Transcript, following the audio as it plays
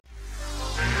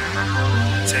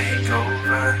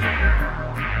Takeover.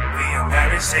 We are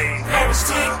marriage takeover. Marriage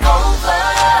takeover.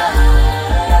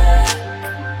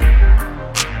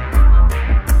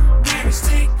 Marriage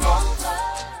takeover.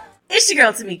 It's your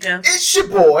girl, Tamika. It's your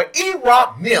boy,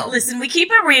 E-Rock Mill. Listen, we keep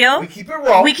it real. We keep it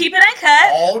raw. We keep it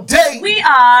uncut. All day. We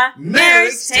are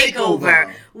Marriage Takeover.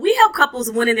 Takeover. We help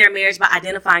couples win in their marriage by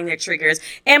identifying their triggers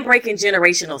and breaking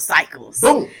generational cycles.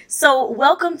 Boom. So,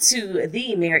 welcome to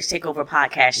the Marriage Takeover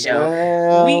podcast show.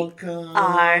 Welcome We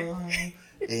are...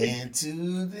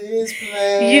 into this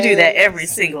place. You do that every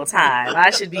single time. I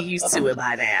should be used to it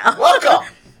by now. Welcome.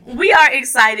 We are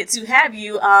excited to have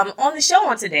you on the show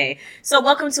on today. So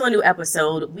welcome to a new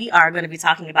episode. We are going to be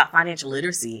talking about financial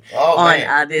literacy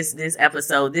on this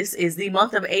episode. This is the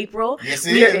month of April. Yes,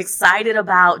 we are excited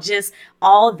about just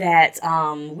all that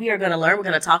we are going to learn. We're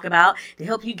going to talk about to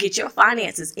help you get your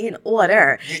finances in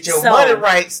order. Get your money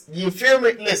right. You feel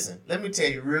me? Listen, let me tell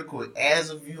you real quick. As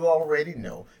of you already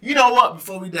know. You know what?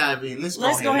 Before we dive in, let's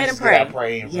go ahead and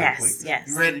pray. Yes.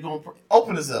 You ready to go and pray?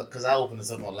 Open us up, because I opened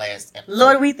us up on last episode.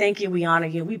 Lord, we thank you, we honor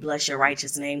you, we bless your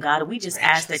righteous name, God. We just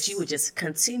ask that you would just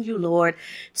continue, Lord,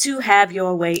 to have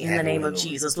your way in the name of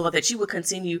Jesus, Lord, that you would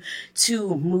continue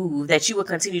to move, that you would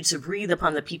continue to breathe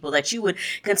upon the people, that you would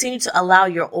continue to allow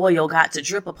your oil, God, to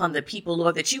drip upon the people,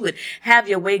 Lord, that you would have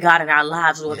your way, God, in our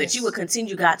lives, Lord, that you would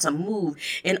continue, God, to move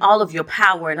in all of your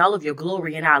power and all of your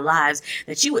glory in our lives,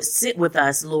 that you would sit with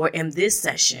us, Lord, in this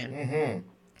session. Mm-hmm.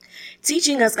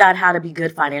 Teaching us, God, how to be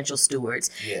good financial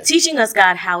stewards. Yes. Teaching us,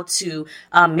 God, how to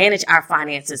manage our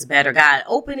finances better, God.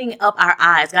 Opening up our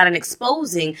eyes, God, and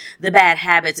exposing the bad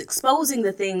habits, exposing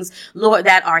the things, Lord,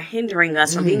 that are hindering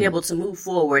us from being able to move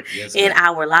forward in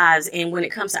our lives. And when it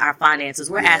comes to our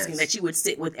finances, we're asking that you would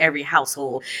sit with every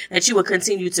household, that you would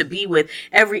continue to be with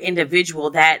every individual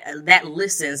that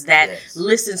listens,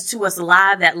 listens to us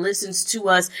live, that listens to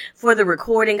us for the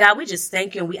recording. God, we just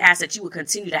thank you, and we ask that you would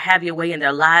continue to have your way in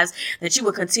their lives, that you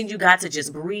would continue, God, to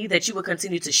just breathe, that you would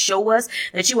continue to show us,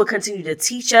 that you would continue to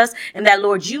teach us, and that,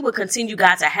 Lord, you would continue,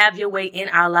 God, to have your way in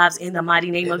our lives in the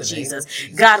mighty name of Jesus.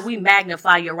 God, we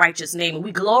magnify your righteous name, and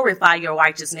we glorify your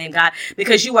righteous name, God,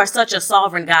 because you are such a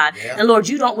sovereign God. Yeah. And Lord,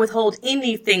 you don't withhold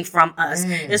anything from us.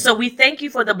 And so we thank you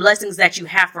for the blessings that you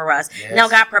have for us. Yes. Now,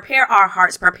 God, prepare our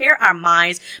hearts, prepare our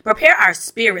minds, prepare our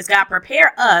spirits, God,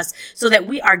 prepare us so that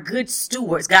we are good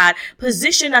stewards, God.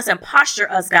 Position us and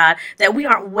posture us, God, that we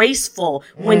aren't wasteful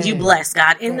when you bless,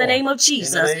 God. In the name of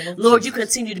Jesus, Lord, you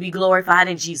continue to be glorified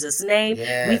in Jesus' name.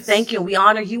 Yes. We thank you and we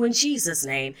honor you in Jesus'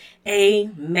 name.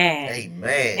 Amen.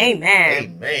 Amen.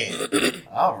 Amen. Amen.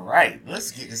 All right, let's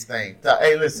get this thing.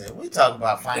 Hey, listen, we talk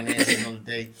about finances on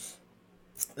the day.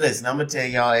 Listen, I'm going to tell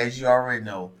y'all, as you already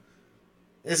know,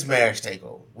 it's marriage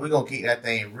takeover. We're going to keep that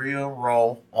thing real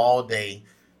raw all day.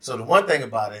 So the one thing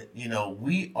about it, you know,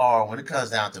 we are, when it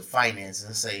comes down to finances,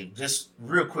 and say just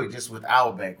real quick, just with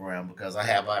our background, because I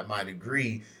have my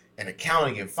degree in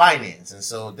accounting and finance. And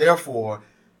so therefore,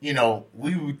 you know,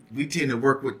 we tend to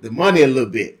work with the money a little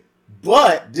bit.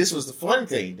 But this was the funny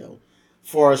thing, though.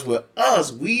 For us, with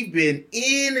us, we've been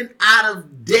in and out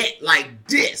of debt like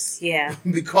this. Yeah.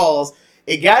 Because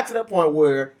it got to the point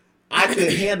where I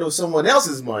could handle someone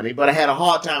else's money, but I had a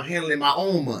hard time handling my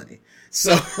own money.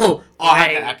 So, or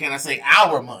how can I say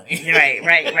our money?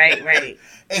 Right.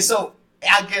 And so,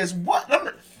 I guess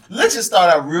let's just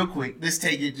start out real quick. Let's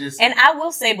take it just. And I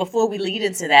will say before we lead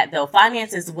into that, though,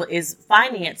 finances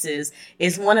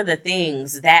is one of the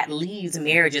things that leads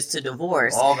marriages to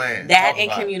divorce. Oh man, that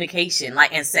and communication,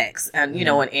 like and sex, and you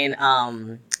know,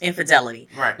 and infidelity.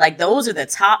 Right. Like those are the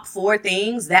top 4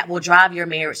 things that will drive your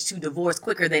marriage to divorce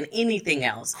quicker than anything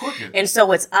else. And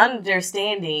so it's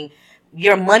understanding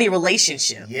your money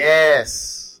relationship.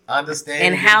 Yes. Understand.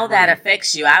 And how that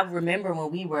affects you. I remember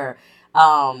when we were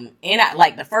in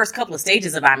like the first couple of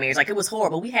stages of our marriage, like it was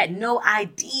horrible. We had no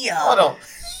idea. Hold on.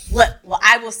 Well,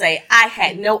 I will say I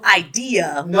had no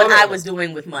idea what I was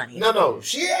doing with money. No.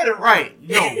 She had it right.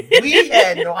 No, we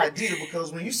had no idea,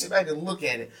 because when you sit back and look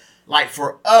at it, like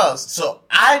for us, so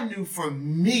I knew for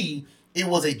me, it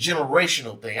was a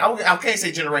generational thing. I can't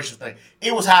say generational thing.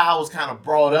 It was how I was kind of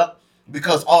brought up.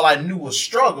 Because all I knew was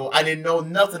struggle. I didn't know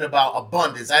nothing about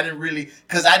abundance.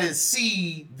 Because I didn't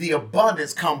see the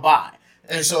abundance come by.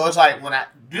 And so it's like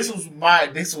this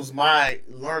was my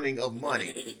learning of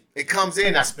money. It comes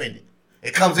in, I spend it.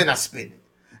 It comes in, I spend it.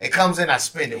 It comes in, I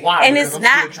spend it. Why? And because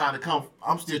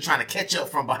I'm still trying to catch up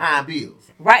from behind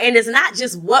bills. Right, and it's not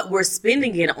just what we're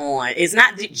spending it on. It's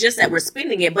not just that we're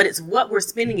spending it, but it's what we're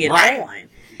spending it on.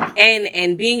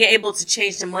 and being able to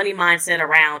change the money mindset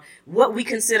around what we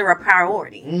consider a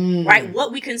priority, right?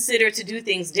 What we consider to do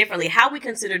things differently, how we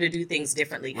consider to do things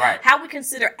differently, right? How we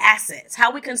consider assets,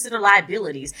 how we consider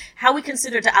liabilities, how we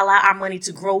consider to allow our money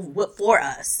to grow for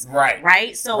us,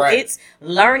 right? So it's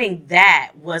learning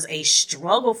that was a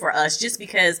struggle for us just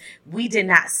because we did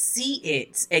not see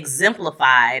it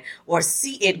exemplified or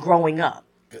see it growing up.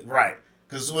 Right.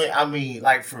 Because, I mean,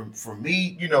 like, for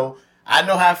me, you know, I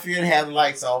know how I feel to have the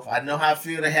lights off. I know how I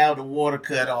feel to have the water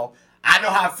cut off. I know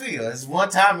how I feel. It's one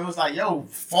time it was like, yo,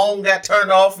 phone got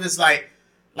turned off. It's like,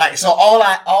 so all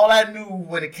I knew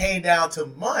when it came down to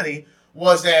money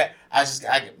was that I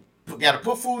got to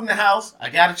put food in the house. I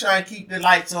got to try and keep the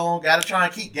lights on. Got to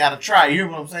try. You hear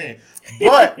what I'm saying?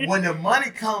 But when the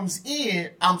money comes in,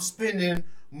 I'm spending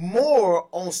more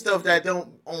on stuff that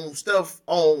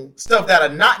are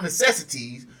not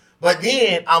necessities. But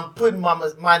then I'm putting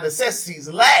my necessities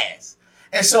last.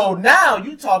 And so now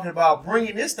you're talking about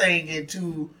bringing this thing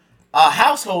into a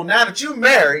household. Now that you're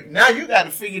married, now you got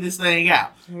to figure this thing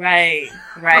out. Right.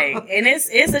 And it's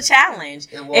a challenge,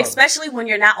 especially when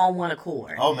you're not on one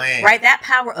accord. Oh, man. Right? That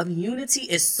power of unity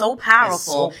is so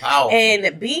powerful. It's so powerful.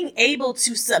 And being able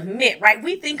to submit, right?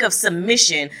 We think of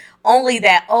submission only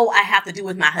that, I have to do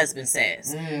what my husband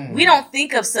says. We don't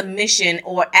think of submission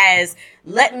or as,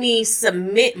 let me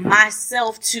submit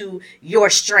myself to your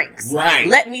strengths. Right.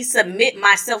 Let me submit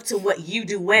myself to what you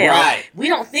do well. Right. We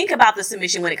don't think about the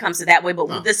submission when it comes to that way, but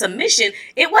with the submission,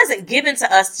 it wasn't given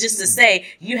to us just to say,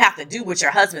 you have to do what your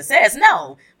husband says.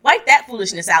 No. Wipe that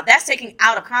foolishness out. That's taken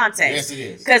out of context. Yes, it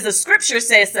is. Because the scripture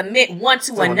says submit one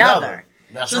to another.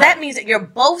 So that means that you're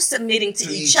both submitting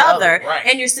to each other, right.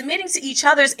 And you're submitting to each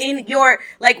other's in your,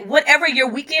 like, whatever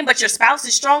you're weak in, but your spouse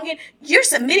is strong in, you're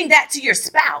submitting that to your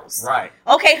spouse. Right.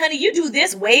 Okay, honey, you do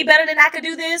this way better than I could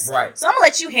do this. Right. So I'm going to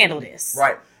let you handle this.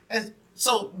 Right. And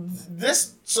so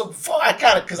before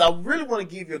I because I really want to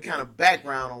give you a kind of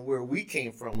background on where we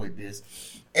came from with this.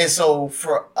 And so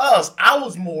for us, I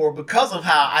was more because of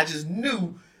how I just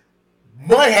knew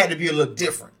money had to be a little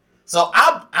different. So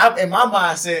I in my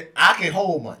mindset, I can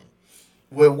hold money.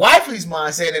 With wifey's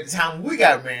mindset at the time we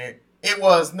got married, it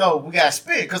was no, we got to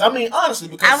spend. Because I mean, honestly,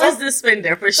 because I was the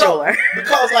spender for sure.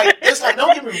 Because like it's like,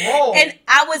 don't get me wrong, and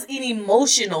I was an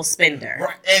emotional spender.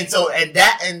 Right.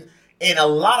 And a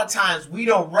lot of times we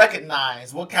don't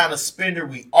recognize what kind of spender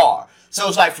we are. So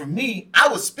it's like for me, I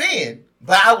would spend,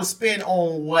 but I would spend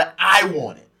on what I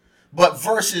wanted. But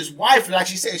versus wife, like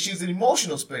she said, she was an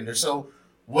emotional spender. So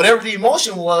whatever the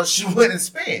emotion was, she wouldn't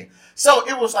spend. So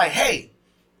it was like, hey,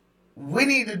 we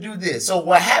need to do this. So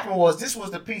what happened was, this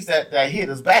was the piece that hit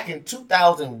us back in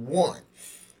 2001.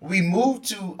 We moved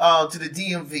to the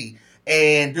DMV.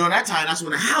 And during that time, that's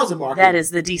when the housing market... That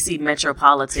is the D.C.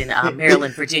 metropolitan,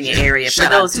 Maryland, Virginia area. For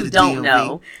those who don't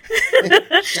know.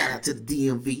 Shout out to the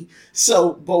DMV.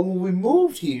 So, but when we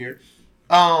moved here,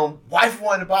 wife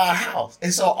wanted to buy a house.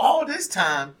 And so all this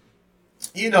time,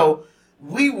 you know,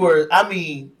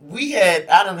 I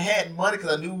done had money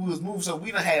because I knew we was moving. So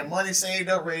we done had money saved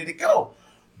up, ready to go.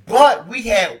 But we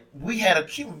had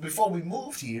accumulated, before we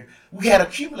moved here, we had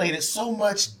accumulated so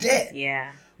much debt.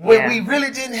 Yeah. Where we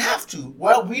really didn't have to.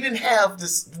 Well, we didn't have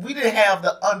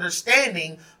the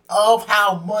understanding of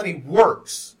how money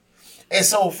works. And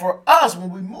so for us,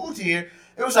 when we moved here,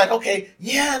 it was like, okay,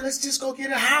 yeah, let's just go get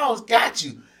a house. Got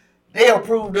you. They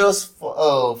approved us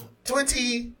of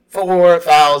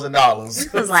 $24,000.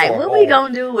 It was like, what we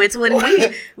gonna do with we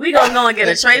gonna go and get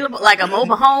a trailer, like a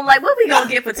mobile home? Like, what we gonna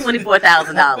get for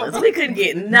 $24,000? We couldn't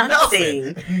get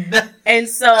nothing. And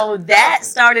so that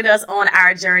started us on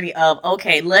our journey of,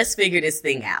 okay, let's figure this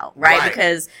thing out, right?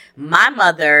 Because my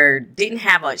mother didn't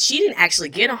actually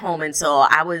get a home until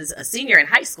I was a senior in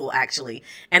high school, actually.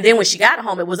 And then when she got a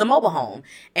home, it was a mobile home.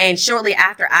 And shortly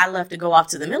after I left to go off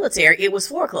to the military, it was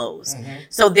foreclosed. Mm-hmm.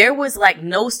 So there was like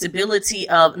no stability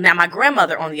of, now my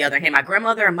grandmother, on the other hand, my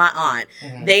grandmother and my aunt,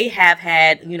 they have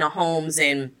had, homes,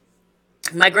 and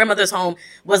my grandmother's home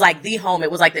was like the home. It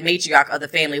was like the matriarch of the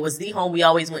family. It was the home we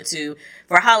always went to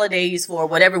for holidays, for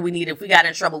whatever we needed. If we got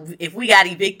in trouble, if we got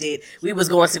evicted, we was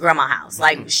going to grandma's house.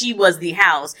 Like, she was the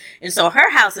house. And so her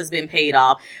house has been paid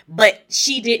off, but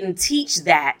she didn't teach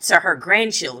that to her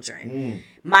grandchildren.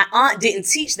 My aunt didn't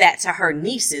teach that to her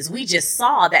nieces. We just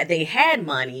saw that they had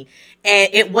money, and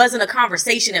it wasn't a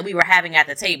conversation that we were having at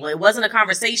the table. It wasn't a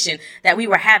conversation that we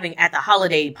were having at the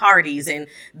holiday parties and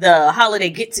the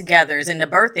holiday get-togethers and the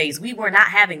birthdays. We were not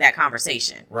having that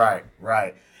conversation. Right.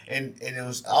 And it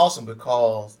was awesome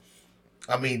because,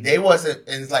 I mean, they wasn't,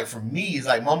 and it's like, for me, it's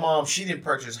like my mom, she didn't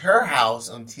purchase her house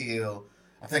until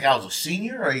I think I was a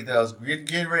senior, or either I was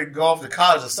getting ready to go off to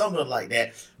college or something like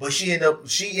that. But she ended up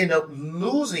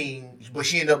losing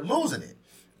it.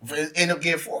 Ended up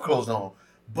getting foreclosed on.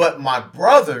 But my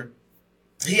brother,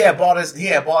 he had bought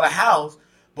a house,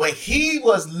 but he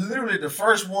was literally the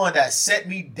first one that set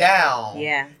me down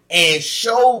and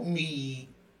showed me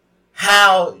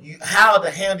how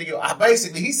to handle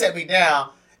basically, he set me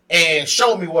down and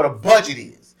showed me what a budget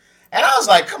is. And I was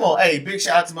like, come on, hey, big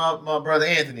shout out to my brother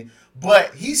Anthony.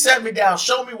 But he set me down,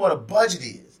 showed me what a budget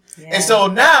is. Yeah. And so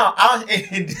now,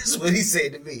 and this is what he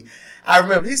said to me. I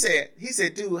remember he said,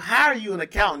 dude, how are you an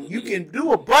accountant? You can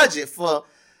do a budget for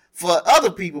other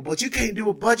people, but you can't do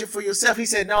a budget for yourself. He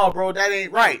said, no, bro, that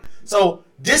ain't right. So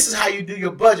this is how you do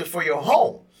your budget for your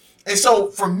home. And so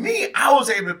for me, I was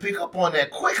able to pick up on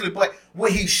that quickly. But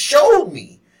when he showed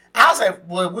me, I was like,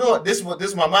 well, this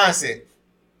is my mindset.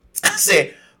 I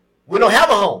said, we don't have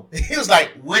a home. He was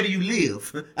like, where do you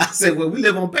live? I said, well, we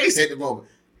live on base at the moment.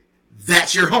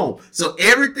 That's your home. So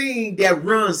everything that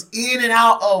runs in and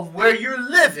out of where you're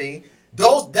living,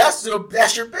 that's your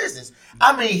business.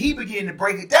 I mean, he began to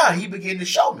break it down. He began to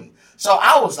show me. So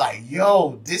I was like,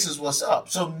 yo, this is what's up.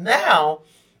 So now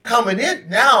I'm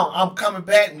coming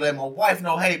back and letting my wife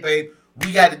know, hey, babe,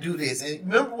 we got to do this. And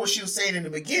remember what she was saying in the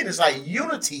beginning, it's like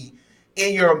unity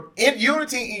in your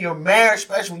marriage,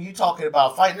 especially when you're talking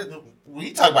about fighting, when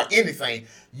you talk about anything,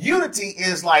 unity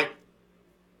is like,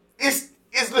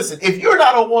 listen, if you're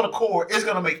not on one accord, it's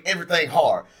going to make everything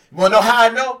hard. You want to know how I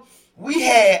know? We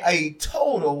had a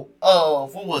total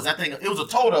of, I think it was a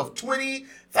total of $20,000.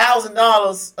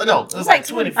 No, it was like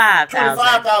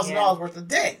 $25,000 worth of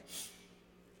debt.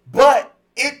 But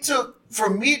it took, for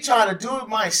me trying to do it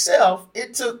myself,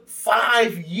 it took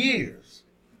 5 years.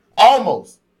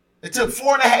 Almost. It took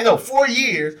 4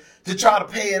 years to try to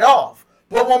pay it off.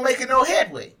 But we're making no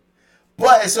headway.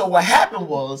 But, and so what happened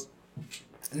was,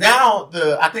 now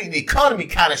I think the economy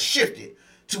kind of shifted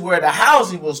to where the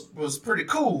housing was pretty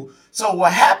cool. So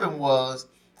what happened was,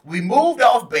 we moved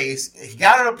off base, he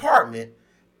got an apartment,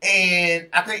 and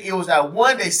I think it was that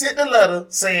one day sent a letter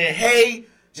saying, hey,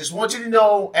 just want you to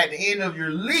know at the end of your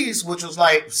lease, which was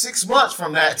like 6 months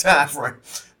from that time frame,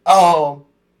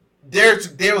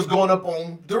 there was going up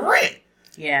on the rent.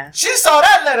 Yeah. She saw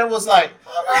that letter and was like,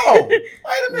 oh no, wait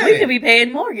a minute. We could be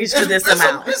paying mortgage for this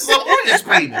amount. This is a mortgage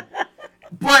payment.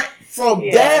 But from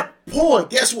that point,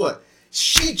 guess what?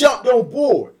 She jumped on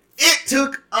board. It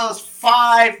took us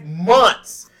 5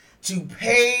 months to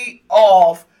pay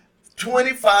off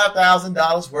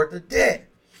 $25,000 worth of debt.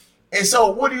 And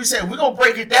so what do you say? We're going to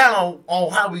break it down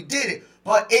on how we did it.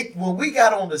 But when we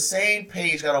got on the same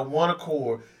page, got on one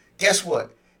accord, guess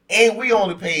what? And we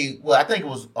only paid, I think it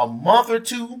was a month or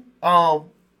two,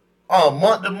 month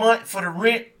to month for the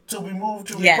rent till we moved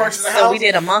to purchase the house. So we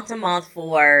did a month to month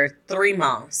for 3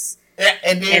 months.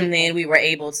 And then we were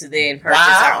able to then purchase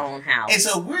our own house. And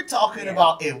so we're talking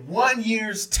about in 1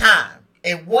 year's time.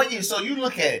 In 1 year. So you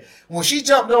look at it. When she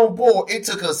jumped on board, it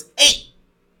took us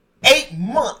 8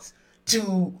 months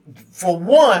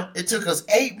it took us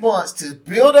 8 months to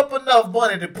build up enough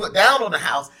money to put down on the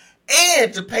house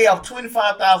and to pay off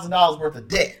 $25,000 worth of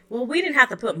debt. Well, we didn't have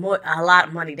to put a lot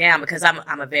of money down because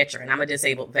I'm a veteran. I'm a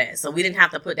disabled vet. So we didn't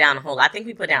have to put down a whole lot. I think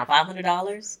we put down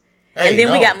 $500. And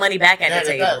then we got money back at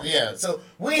the table. Yeah, so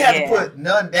we had to put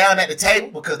none down at the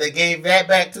table because they gave that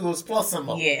back to us plus some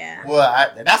more. Yeah.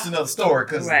 Well, that's another story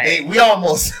because we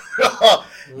almost...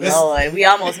 Lord, we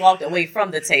almost walked away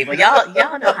from the table.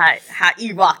 Y'all know how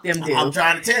E-Rock them do. I'm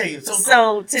trying to tell you.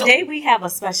 So today we have a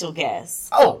special guest.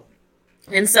 Oh.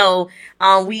 And so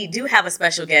we do have a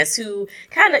special guest who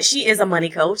she is a money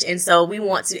coach. And so we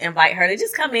want to invite her to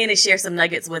just come in and share some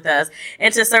nuggets with us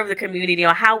and to serve the community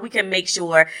on how we can make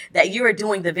sure that you are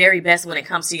doing the very best when it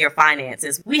comes to your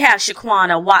finances. We have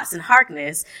Shaquana Watson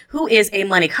Harkness, who is a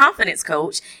money confidence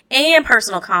coach and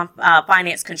personal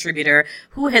finance contributor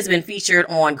who has been featured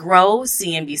on Grow,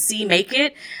 CNBC Make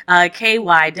It,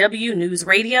 KYW News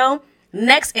Radio,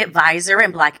 Next Advisor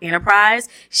and Black Enterprise.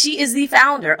 She is the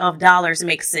founder of Dollars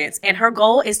Make Sense, and her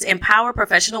goal is to empower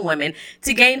professional women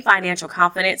to gain financial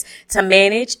confidence, to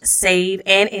manage, save,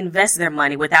 and invest their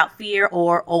money without fear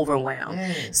or overwhelm.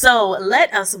 So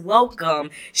let us welcome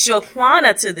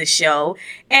Shaquana to the show,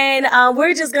 and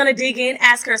we're just going to dig in,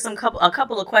 ask her a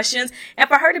couple of questions, and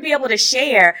for her to be able to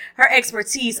share her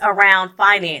expertise around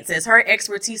finances, her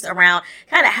expertise around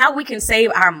kind of how we can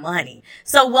save our money.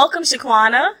 So welcome,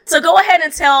 Shaquana. So go ahead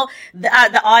and tell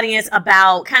the audience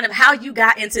about kind of how you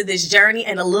got into this journey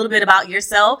and a little bit about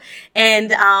yourself.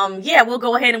 And we'll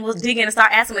go ahead and we'll dig in and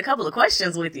start asking a couple of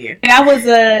questions with you. And I was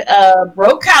a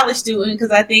broke college student,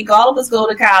 because I think all of us go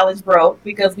to college broke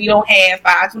because we don't have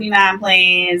 529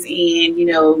 plans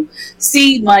and,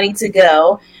 seed money to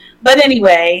go. But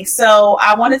anyway, so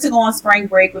I wanted to go on spring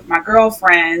break with my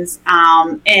girlfriends,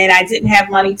 and I didn't have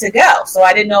money to go. So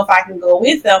I didn't know if I can go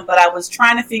with them, but I was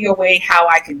trying to figure a way how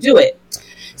I could do it.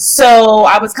 So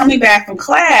I was coming back from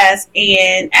class,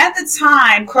 and at the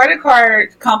time, credit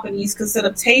card companies could set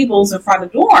up tables in front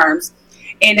of dorms.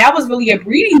 And that was really a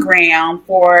breeding ground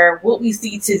for what we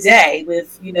see today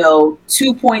with,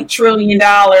 $2 trillion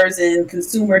in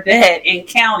consumer debt and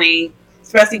counting,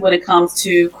 especially when it comes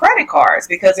to credit cards,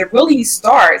 because it really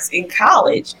starts in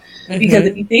college. Mm-hmm. Because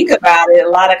if you think about it, a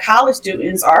lot of college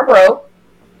students are broke.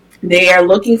 They are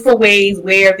looking for ways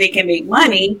where they can make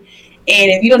money.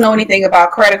 And if you don't know anything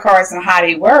about credit cards and how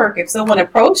they work, if someone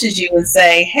approaches you and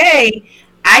say, hey,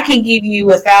 I can give you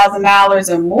 $1,000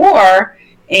 or more,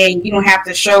 and you don't have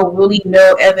to show really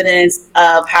no evidence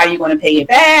of how you're going to pay it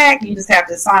back, you just have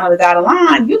to sign on the dotted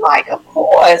line, you're like, of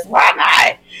course, why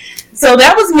not? So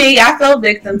that was me. I fell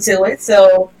victim to it.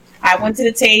 So I went to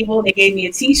the table. They gave me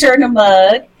a T-shirt and a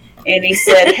mug. And they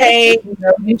said, hey,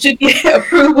 you should get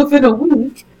approved within a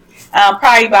week.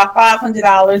 Probably about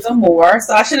 $500 or more.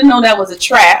 So I should have known that was a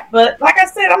trap. But like I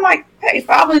said, I'm like, hey,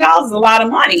 $500 is a lot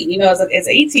of money, as an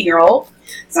 18-year-old.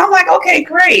 So I'm like, okay,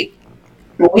 great.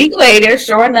 A week later,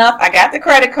 sure enough, I got the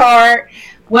credit card.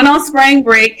 Went on spring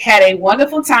break, had a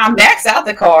wonderful time, maxed out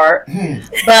the card,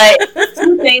 but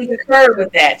two things occurred with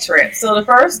that trip. So the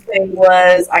first thing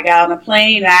was I got on a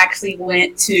plane and I actually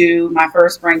went to my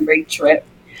first spring break trip.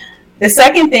 The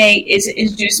second thing is it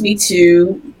introduced me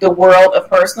to the world of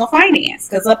personal finance,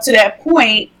 because up to that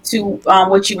point, to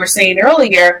what you were saying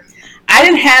earlier, I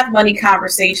didn't have money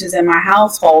conversations in my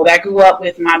household. I grew up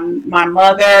with my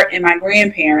mother and my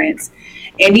grandparents.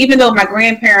 And even though my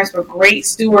grandparents were great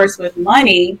stewards with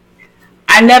money,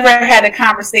 I never had a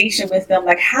conversation with them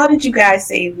like, how did you guys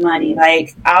save money?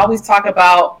 Like, I always talk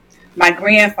about my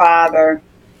grandfather,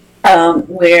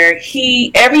 where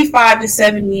every 5 to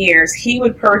 7 years, he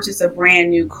would purchase a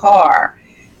brand new car,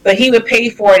 but he would pay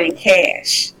for it in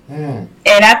cash. And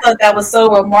I thought that was so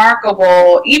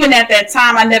remarkable. Even at that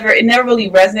time, it never really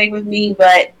resonated with me.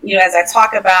 But, as I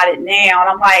talk about it now, and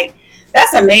I'm like,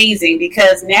 that's amazing,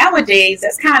 because nowadays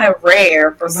that's kind of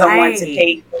rare for someone to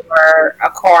pay for a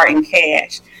car in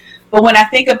cash. But when I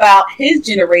think about his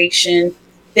generation,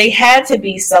 they had to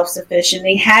be self-sufficient.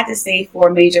 They had to save for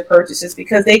major purchases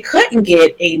because they couldn't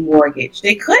get a mortgage.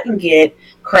 They couldn't get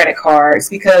credit cards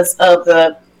because of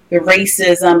the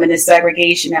racism and the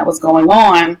segregation that was going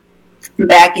on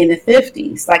back in the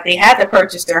 50s. Like, they had to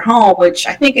purchase their home, which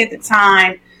I think at the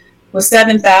time was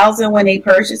 $7,000 when they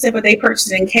purchased it, but they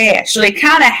purchased it in cash. So they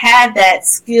kind of had that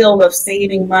skill of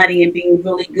saving money and being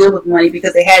really good with money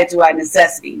because they had to do it out of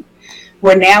necessity.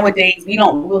 Where nowadays, we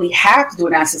don't really have to do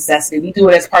it out of necessity. We do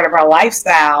it as part of our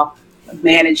lifestyle of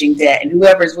managing debt. And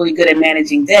whoever is really good at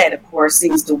managing debt, of course,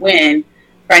 seems to win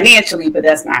financially, but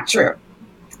that's not true.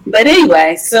 But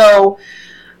anyway, so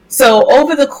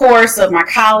over the course of my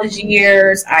college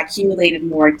years, I accumulated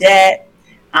more debt.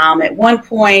 At one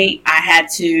point,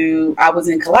 I was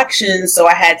in collections, so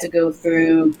I had to go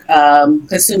through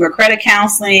consumer credit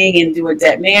counseling and do a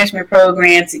debt management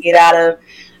program to get out of,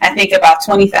 I think, about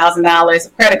 $20,000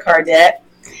 of credit card debt.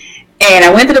 And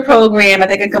I went through the program. I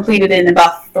think I completed it in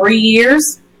about 3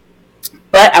 years,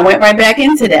 but I went right back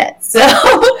into debt. So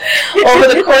over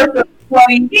the course of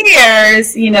 20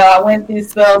 years, I went through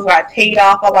spells where I paid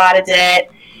off a lot of debt.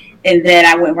 And then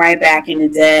I went right back into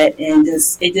debt, and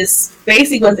it just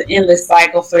basically was an endless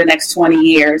cycle for the next 20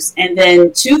 years. And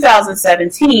then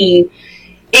 2017,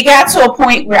 it got to a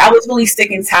point where I was really sick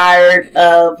and tired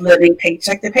of living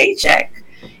paycheck to paycheck.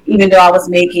 Even though I was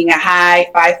making a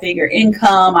high 5-figure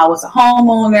income, I was a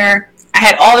homeowner. I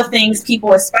had all the things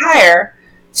people aspire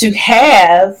to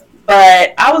have,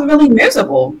 but I was really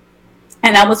miserable.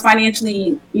 And I was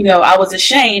financially, I was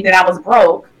ashamed that I was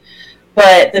broke.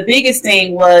 But the biggest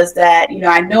thing was that,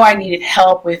 I know I needed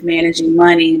help with managing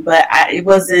money, but it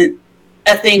wasn't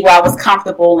a thing where I was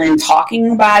comfortable in talking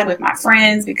about it with my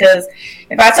friends. Because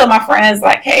if I tell my friends,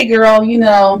 like, hey, girl,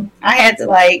 I had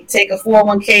to, take a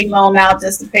 401k loan out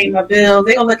just to pay my bills,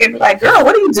 they're going to look at me like, girl,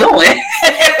 what are you doing?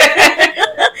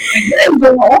 What's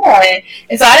going on?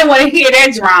 And so I didn't want to hear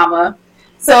that drama.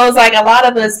 So it's like a lot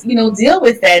of us, deal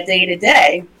with that day to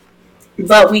day.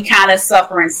 But we kind of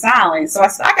suffer in silence. So I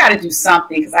said, I got to do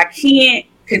something, because I can't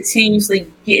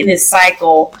continuously get in this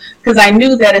cycle. Because I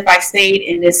knew that if I stayed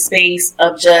in this space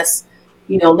of just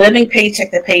living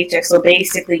paycheck to paycheck. So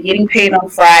basically getting paid on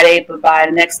Friday, but by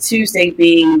the next Tuesday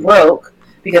being broke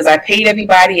because I paid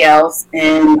everybody else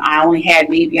and I only had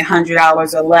maybe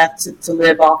 $100 or left to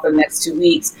live off for the next 2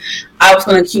 weeks. I was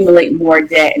going to accumulate more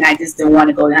debt and I just didn't want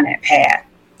to go down that path.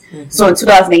 Mm-hmm. So in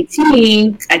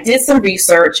 2018, I did some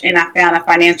research and I found a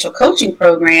financial coaching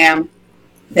program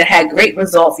that had great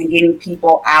results in getting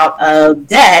people out of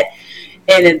debt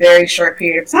in a very short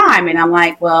period of time. And I'm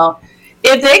like, well,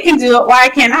 if they can do it, why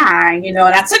can't I? And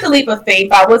I took a leap of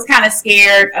faith. I was kind of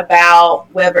scared about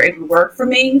whether it would work for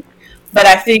me, but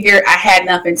I figured I had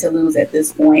nothing to lose at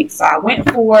this point. So I went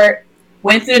for it,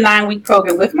 went through the 9-week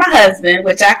program with my husband,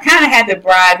 which I kind of had to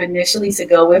bribe initially to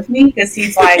go with me because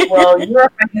he's like, well, you're a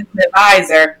financial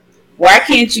advisor. Why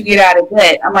can't you get out of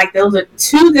debt? I'm like, those are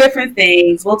two different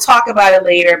things. We'll talk about it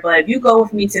later, but if you go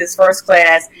with me to this first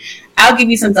class, I'll give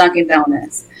you some Dunkin'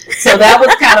 Donuts. So that was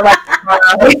kind of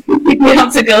like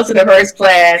to go to the first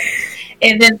class.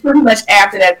 And then pretty much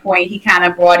after that point, he kind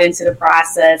of brought into the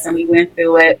process and we went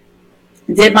through it,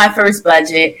 did my first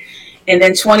budget. And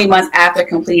then 20 months after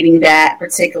completing that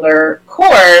particular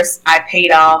course, I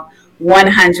paid off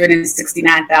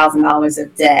 $169,000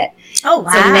 of debt. Oh,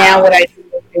 wow. So now what I do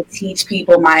is teach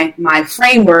people my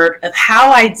framework of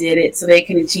how I did it so they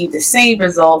can achieve the same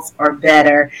results or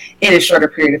better in a shorter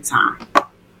period of time.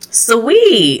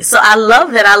 Sweet. So I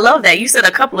love that. You said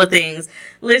a couple of things.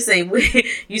 Listen,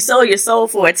 you sold your soul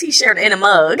for a t-shirt and a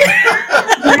mug.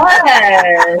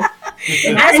 Yes.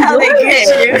 And that's how they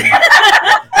get you.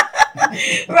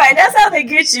 Right. That's how they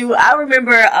get you. I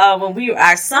remember when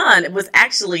our son was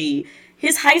actually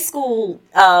his high school,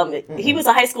 he was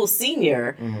a high school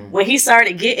senior when he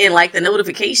started getting like the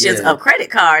notifications of credit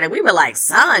card. And we were like,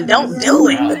 son, don't do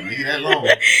it. Leave that alone.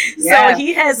 So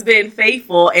he has been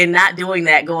faithful in not doing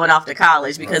that going off to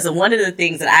college because one of the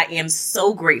things that I am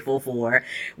so grateful for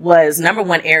was, number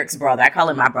one, Eric's brother. I call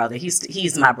him my brother.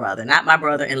 He's my brother, not my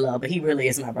brother in love, but he really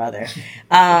is my brother.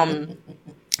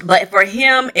 But for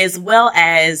him, as well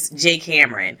as Jay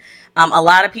Cameron, a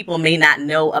lot of people may not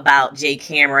know about Jay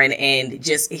Cameron and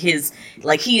just he is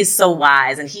so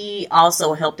wise, and he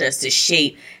also helped us to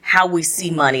shape how we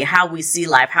see money, how we see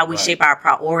life, how we shape our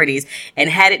priorities. And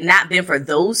had it not been for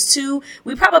those two,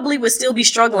 we probably would still be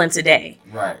struggling today.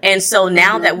 Right. And so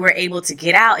now that we're able to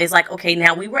get out, it's like, okay,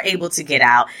 now we were able to get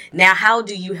out. Now, how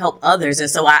do you help others? And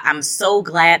so I'm so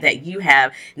glad that you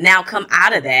have now come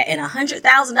out of that and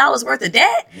 $100,000 worth of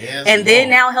debt, and then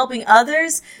now helping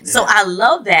others. Yeah. So I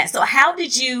love that. So how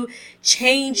did you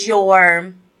change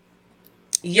your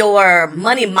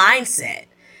money mindset?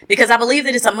 Because I believe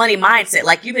that it's a money mindset.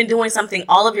 Like, you've been doing something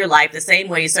all of your life the same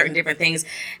way, certain different things.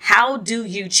 How do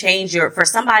you change for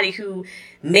somebody who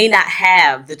may not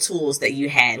have the tools that you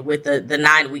had with the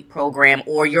 9-week program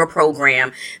or your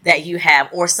program that you have,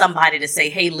 or somebody to say,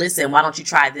 hey, listen, why don't you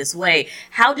try it this way?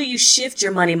 How do you shift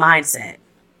your money mindset?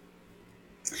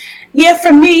 Yeah,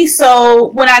 for me,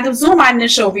 so when I was doing my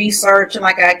initial research and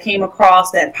I came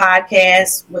across that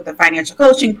podcast with the financial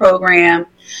coaching program,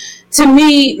 to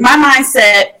me, my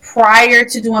mindset prior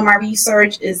to doing my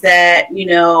research is that,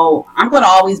 I'm going to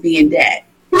always be in debt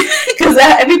because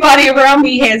everybody around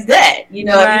me has debt.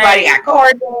 Everybody got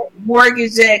car debt,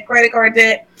 mortgage debt, credit card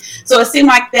debt. So it seemed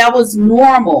like that was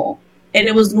normal. And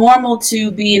it was normal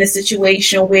to be in a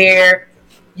situation where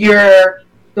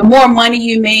the more money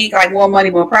you make, like more money,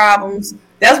 more problems.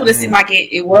 That's what it seemed like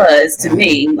it was to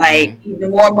me. Like, the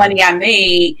more money I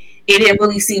made, it didn't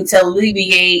really seem to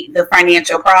alleviate the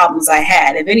financial problems I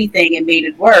had. If anything, it made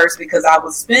it worse because I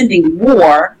was spending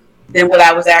more than what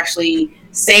I was actually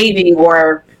saving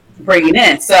or bringing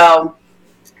in. So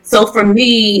for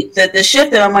me, the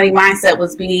shift in my money mindset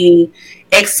was being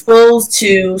exposed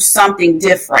to something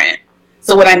different.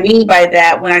 So what I mean by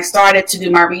that, when I started to do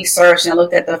my research and I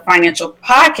looked at the financial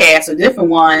podcasts or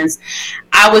different ones,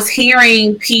 I was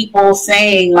hearing people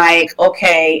saying like,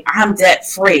 okay, I'm debt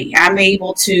free. I'm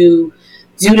able to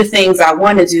do the things I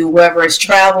want to do, whether it's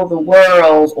travel the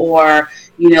world or,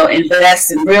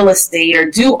 invest in real estate or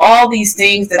do all these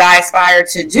things that I aspire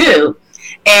to do.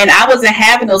 And I wasn't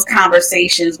having those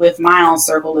conversations with my own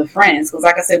circle of friends because,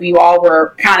 like I said, we all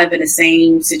were kind of in the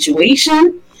same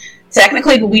situation.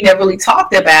 Technically, but we never really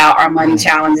talked about our money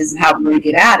challenges and how we would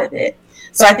get out of it.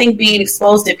 So I think being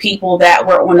exposed to people that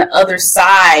were on the other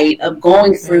side of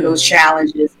going through those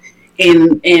challenges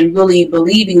and really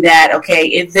believing that, okay,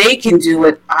 if they can do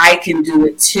it, I can do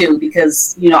it too.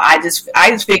 Because, I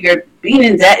just figured being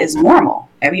in debt is normal.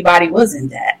 Everybody was in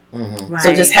debt. Mm-hmm. Right.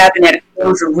 So just having that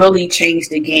exposure really changed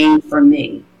the game for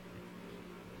me.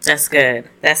 That's good.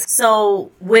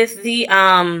 So with the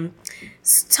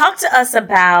talk to us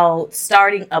about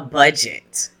starting a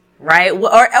budget, right?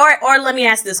 Or let me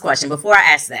ask this question before I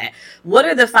ask that. What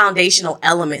are the foundational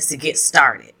elements to get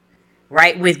started,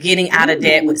 right? With getting out of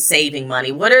debt, with saving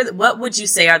money? What would you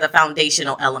say are the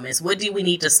foundational elements? What do we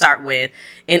need to start with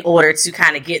in order to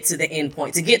kind of get to the end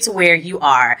point, to get to where you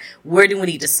are? Where do we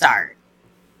need to start?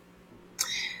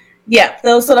 Yeah.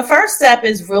 So the first step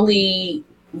is really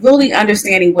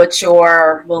understanding what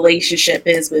your relationship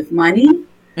is with money.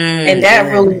 And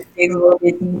that really digs a little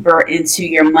bit deeper into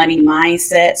your money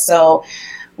mindset. So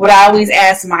what I always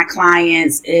ask my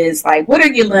clients is like, what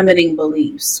are your limiting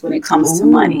beliefs when it comes to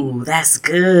money? That's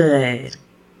good.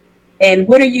 And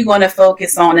what are you going to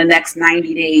focus on the next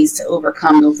 90 days to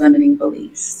overcome those limiting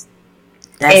beliefs?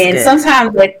 That's and good.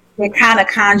 Sometimes they kind of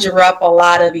conjure up a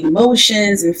lot of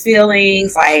emotions and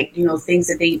feelings, like, you know, things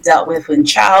that they dealt with in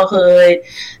childhood.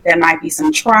 There might be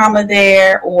some trauma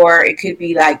there, or it could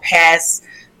be like past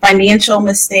financial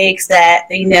mistakes that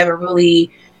they never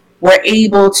really were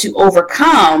able to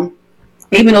overcome,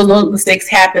 even though those mistakes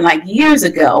happened like years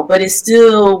ago, but it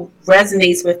still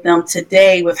resonates with them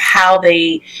today with how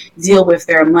they deal with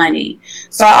their money.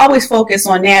 So I always focus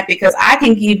on that because I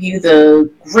can give you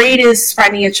the greatest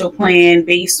financial plan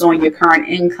based on your current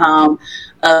income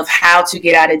of how to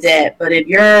get out of debt. But if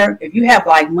you have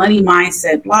like money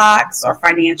mindset blocks or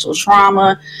financial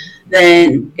trauma,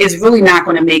 then it's really not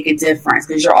going to make a difference,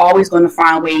 because you're always going to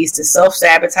find ways to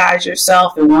self-sabotage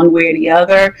yourself in one way or the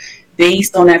other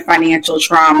based on that financial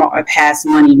trauma or past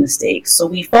money mistakes. So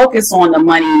we focus on the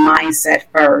money mindset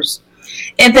first.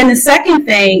 And then the second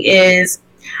thing is,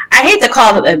 I hate to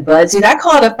call it a budget. I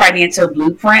call it a financial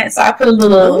blueprint. So I put a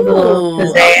little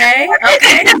okay.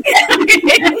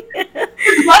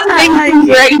 Budgeting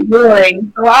is very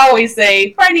boring. So I always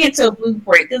say financial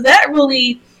blueprint, because that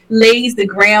really lays the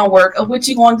groundwork of what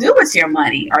you're going to do with your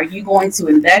money. Are you going to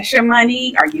invest your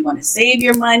money? Are you going to save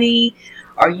your money?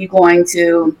 Are you going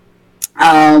to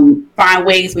find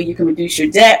ways where you can reduce your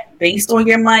debt based on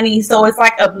your money? So it's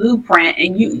like a blueprint,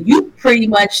 and you pretty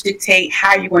much dictate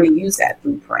how you're going to use that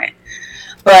blueprint.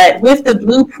 But with the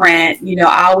blueprint, you know,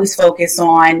 I always focus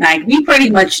on, like, we pretty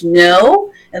much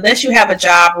know, unless you have a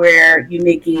job where you're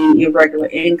making your regular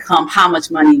income, how much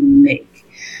money you make.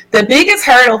 The biggest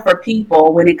hurdle for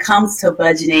people when it comes to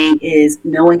budgeting is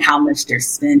knowing how much they're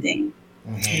spending.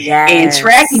 Yes. And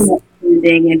tracking that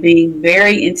spending and being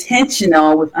very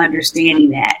intentional with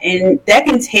understanding that. And that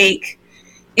can take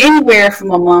anywhere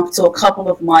from a month to a couple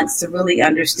of months to really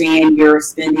understand your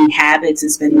spending habits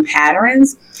and spending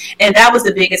patterns. And that was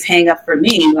the biggest hang up for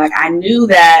me. Like, I knew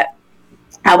that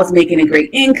I was making a great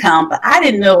income, but I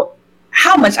didn't know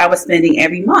how much I was spending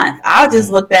every month. I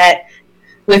just looked at,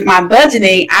 with my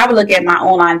budgeting, I would look at my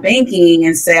online banking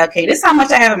and say, okay, this is how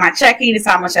much I have in my checking, this is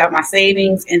how much I have in my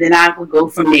savings, and then I would go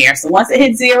from there. So once it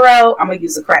hits zero, I'm going to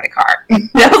use a credit card.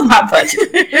 That was my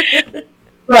budget.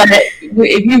 But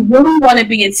if you really want to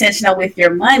be intentional with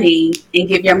your money and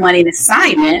give your money an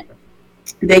assignment,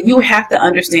 then you have to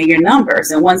understand your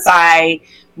numbers. And once I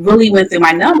really went through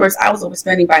my numbers, I was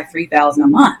overspending by $3,000 a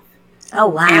month. Oh,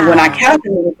 wow. And when I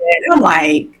calculated that, I'm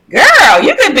like, girl,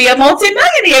 you could be a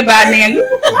multi-millionaire by now. You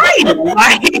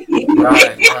playing.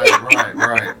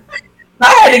 Right. I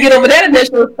had to get over that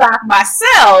initial shock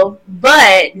myself,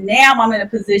 but now I'm in a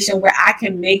position where I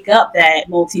can make up that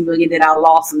multi-million that I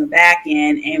lost in the back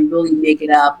end and really make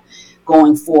it up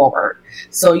going forward.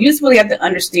 So you just really have to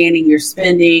understanding your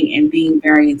spending and being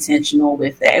very intentional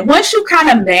with that. And once you kind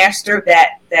of master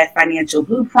that financial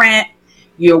blueprint,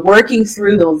 you're working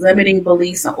through those limiting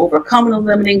beliefs and overcoming those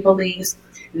limiting beliefs,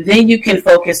 then you can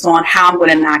focus on how I'm going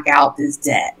to knock out this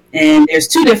debt. And there's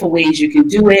two different ways you can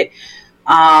do it.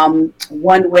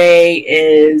 One way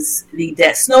is the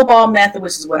debt snowball method,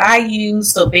 which is what I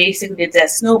use. So basically the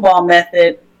debt snowball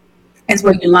method is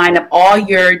where you line up all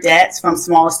your debts from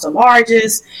smallest to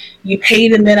largest. You pay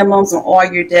the minimums on all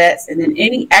your debts, and then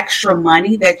any extra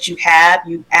money that you have,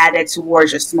 you add it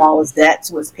towards your smallest debt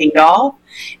so it's paid off.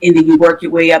 And then you work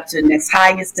your way up to the next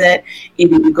highest debt,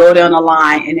 and then you go down the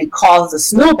line, and it causes a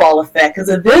snowball effect, because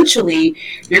eventually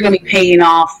you're going to be paying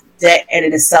off debt at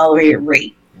an accelerated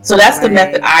rate. So that's the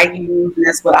method I use, and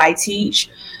that's what I teach.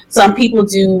 Some people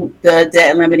do the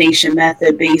debt elimination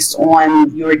method based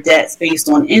on your debts based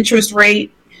on interest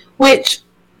rate, which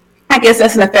I guess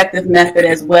that's an effective method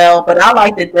as well. But I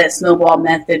like the debt snowball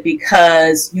method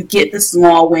because you get the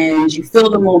small wins, you feel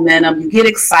the momentum, you get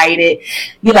excited.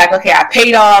 You're like, okay, I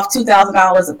paid off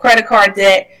 $2,000 of credit card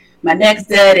debt. My next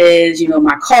debt is,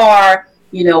 my car.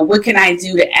 What can I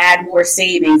do to add more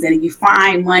savings? And you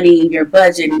find money in your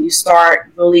budget and you start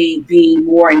really being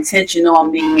more intentional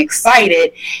and being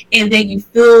excited. And then you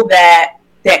feel that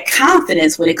that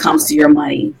confidence when it comes to your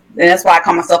money. And that's why I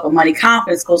call myself a money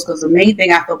confidence coach, because the main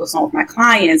thing I focus on with my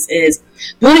clients is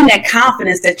building that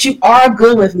confidence that you are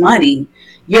good with money.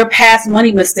 Your past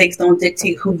money mistakes don't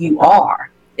dictate who you are,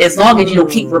 as long as you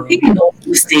don't keep repeating those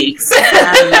mistakes.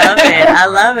 I love it. I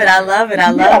love it. I love it.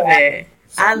 I love it.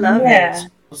 I love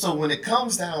it. So when it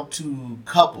comes down to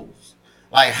couples,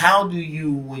 like how do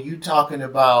you, when you talking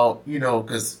about,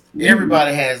 because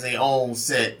everybody has their own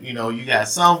set, you got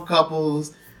some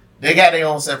couples, they got their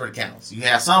own separate accounts. You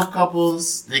have some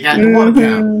couples, they got their one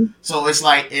account. So it's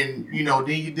like, then you're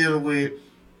dealing with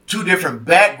two different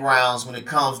backgrounds when it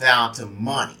comes down to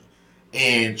money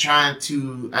and trying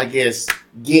to, I guess,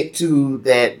 get to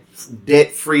that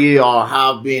debt free or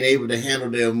how being able to handle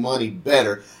their money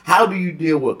better. How do you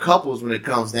deal with couples when it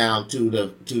comes down to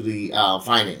the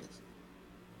finance?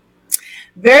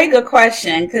 Very good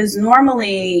question, because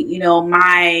normally,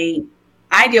 my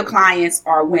ideal clients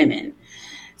are women.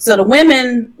 So the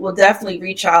women will definitely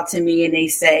reach out to me and they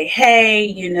say,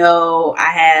 hey,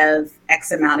 I have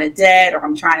X amount of debt, or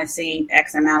I'm trying to save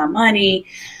X amount of money,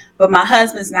 but my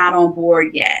husband's not on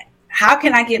board yet. How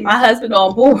can I get my husband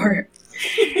on board?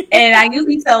 And I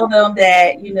usually tell them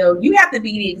that, you have to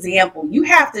be the example. You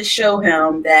have to show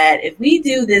him that if we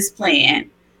do this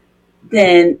plan,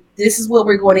 then this is what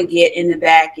we're going to get in the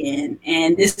back end.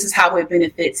 And this is how it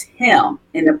benefits him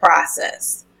in the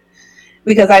process.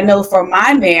 Because I know for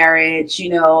my marriage,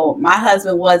 my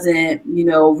husband wasn't,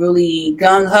 really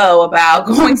gung-ho about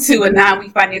going to a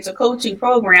 9-week financial coaching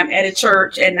program at a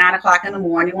church at 9:00 in the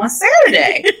morning on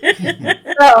Saturday.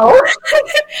 So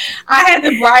I had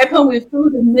to bribe him with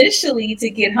food initially to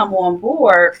get him on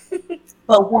board.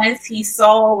 But once he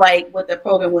saw what the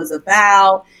program was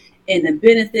about and the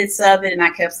benefits of it, and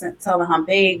I kept telling him,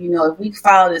 babe, if we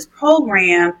follow this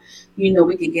program,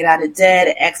 we can get out of debt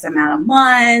at X amount of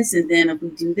months. And then if we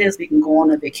do this, we can go on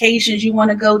the vacations you want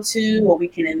to go to, or we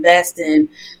can invest in,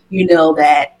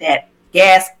 that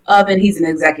gas oven. He's an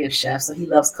executive chef, so he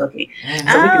loves cooking. So we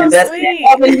can invest in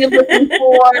that oven you're looking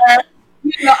for.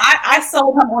 I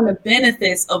sold him on the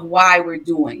benefits of why we're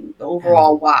doing the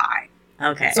overall why.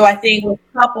 Okay. So I think with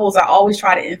couples, I always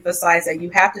try to emphasize that you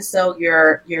have to sell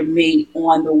your mate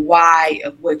on the why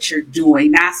of what you're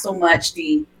doing, not so much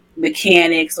the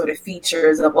mechanics or the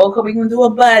features of, okay, we're going to do a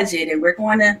budget and we're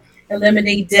going to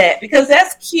eliminate debt, because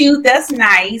that's cute, that's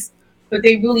nice, but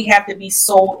they really have to be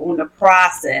sold on the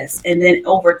process. And then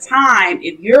over time,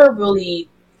 if you're really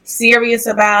serious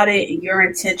about it and you're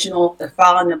intentional to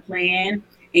following the plan,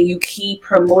 and you keep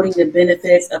promoting the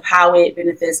benefits of how it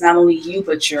benefits not only you,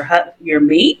 but your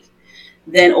mate,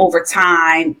 then over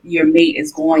time, your mate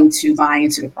is going to buy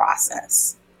into the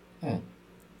process.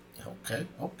 Okay.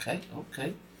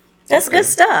 That's good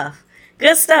stuff.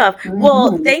 Good stuff. Mm-hmm.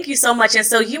 Well, thank you so much. And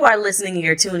so you are listening,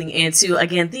 you're tuning into,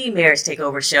 again, the Marriage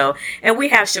Takeover Show. And we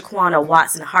have Shaquana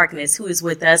Watson Harkness, who is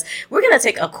with us. We're going to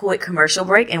take a quick commercial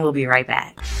break, and we'll be right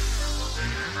back.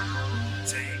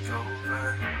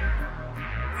 Takeover.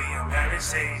 We are Marriage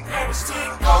Takeover. Marriage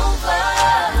Takeover.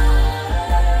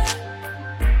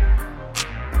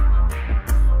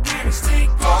 Marriage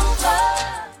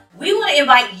Takeover. We want to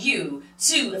invite you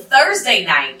to Thursday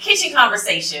night kitchen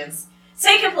conversations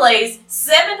taking place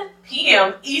 7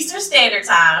 p.m. Eastern Standard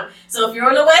Time. So if you're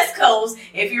on the West Coast,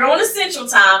 if you're on the Central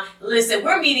Time, listen,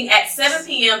 we're meeting at 7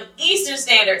 p.m. Eastern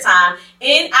Standard Time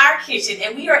in our kitchen,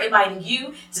 and we are inviting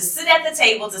you to sit at the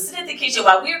table, to sit at the kitchen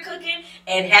while we're cooking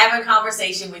and having a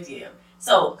conversation with you.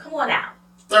 So come on out.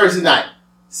 Thursday night,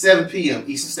 7 p.m.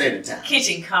 Eastern Standard Time.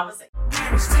 Kitchen conversation.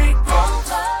 Marriage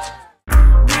Takeover.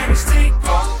 Marriage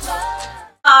Takeover.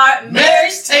 Our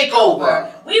Marriage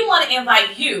Takeover. We want to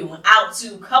invite you out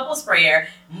to Couples Prayer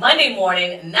Monday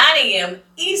morning, 9 a.m.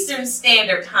 Eastern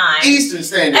Standard Time. Eastern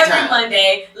Standard Time. Every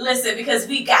Monday. Listen, because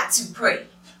we got to pray.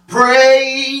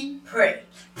 Pray. Pray.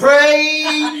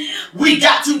 We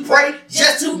got to pray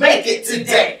just to make it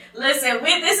today. Listen,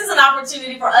 this is an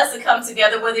opportunity for us to come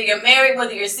together, whether you're married,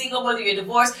 whether you're single, whether you're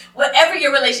divorced, whatever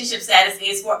your relationship status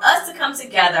is, for us to come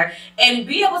together and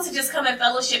be able to just come in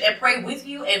fellowship and pray with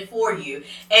you and for you.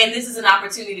 And this is an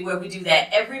opportunity where we do that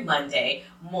every Monday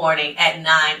morning at 9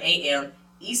 a.m.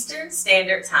 Eastern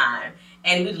Standard Time.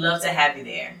 And we'd love to have you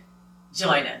there.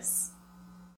 Join us.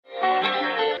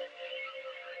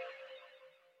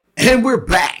 And we're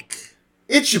back.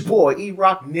 It's your boy,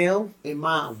 E-Rock Neil, and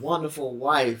my wonderful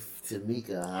wife,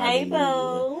 Tamika. Hey,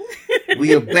 Bo.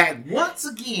 We are back once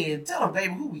again. Tell them,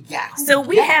 baby, who we got. So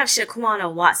we have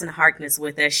Shaquana Watson Harkness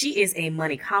with us. She is a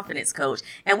money confidence coach,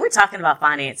 and we're talking about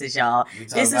finances, y'all.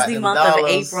 This is the month of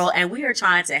April, and we are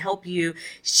trying to help you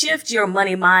shift your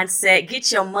money mindset,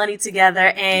 get your money together,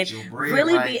 and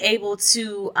really be able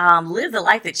to live the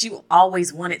life that you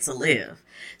always wanted to live.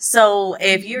 So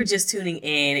if you're just tuning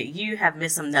in, you have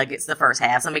missed some nuggets the first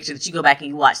half. So make sure that you go back and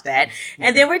you watch that.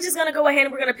 And then we're just going to go ahead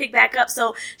and we're going to pick back up.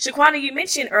 So Shaquana, you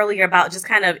mentioned earlier about just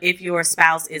kind of if your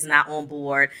spouse is not on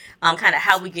board, kind of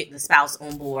how we get the spouse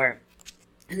on board.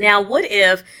 Now, what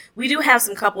if we do have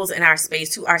some couples in our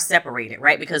space who are separated,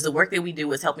 right? Because the work that we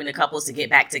do is helping the couples to get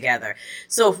back together.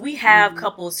 So if we have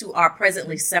couples who are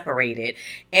presently separated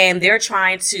and they're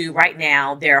trying to, right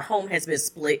now, their home has been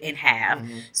split in half.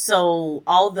 So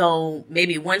although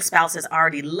maybe one spouse has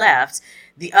already left,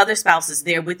 the other spouse is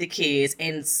there with the kids.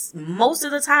 And most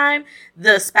of the time,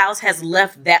 the spouse has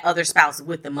left that other spouse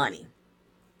with the money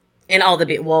and all the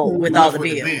with all the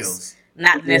bills.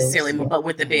 Not necessarily, but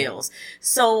with the bills.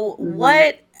 So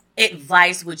what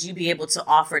advice would you be able to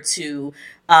offer to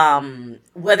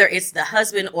whether it's the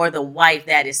husband or the wife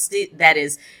that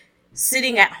is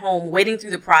sitting at home, waiting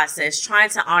through the process, trying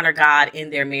to honor God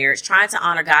in their marriage, trying to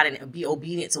honor God and be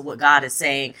obedient to what God is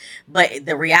saying. But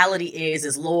the reality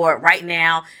is Lord, right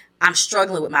now, I'm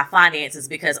struggling with my finances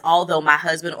because although my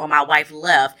husband or my wife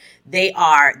left, they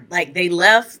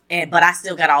left, but I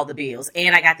still got all the bills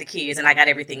and I got the kids and I got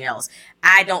everything else.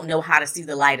 I don't know how to see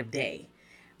the light of day.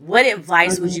 What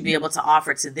advice would you be able to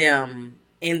offer to them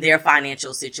in their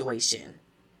financial situation?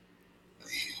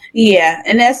 Yeah,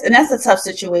 and that's a tough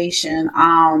situation.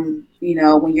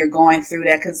 When you're going through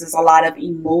that, because there's a lot of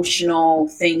emotional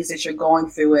things that you're going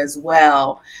through as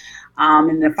well.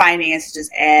 And the finance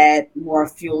just add more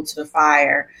fuel to the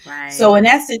fire. Right. So in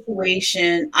that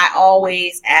situation, I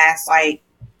always ask,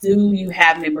 do you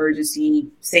have an emergency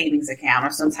savings account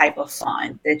or some type of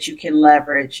fund that you can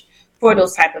leverage for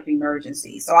those type of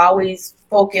emergencies? So I always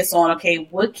focus on, okay,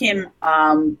 what can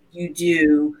you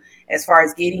do as far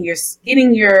as getting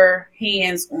your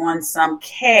hands on some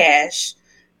cash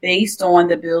based on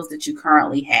the bills that you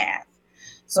currently have.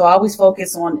 So I always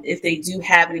focus on if they do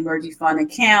have an emergency fund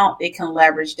account, they can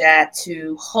leverage that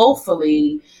to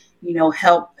hopefully,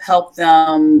 help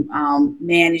them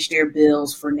manage their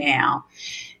bills for now.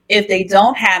 If they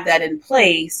don't have that in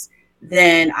place,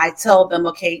 then I tell them,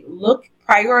 okay,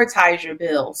 prioritize your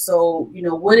bills. So,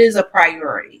 what is a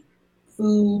priority?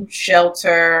 Food,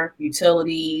 shelter,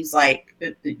 utilities,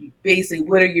 basically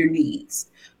what are your needs?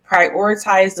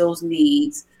 Prioritize those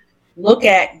needs. Look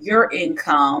at your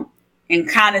income and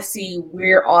kind of see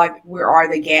where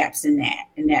are the gaps in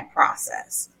that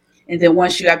process. And then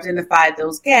once you identify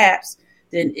those gaps,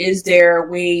 then is there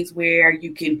ways where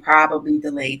you can probably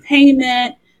delay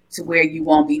payment to where you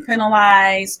won't be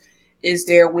penalized? Is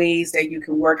there ways that you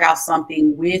can work out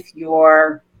something with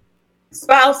your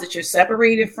spouse that you're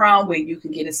separated from where you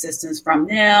can get assistance from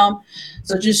them?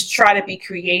 So just try to be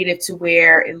creative to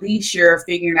where at least you're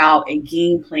figuring out a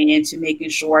game plan to making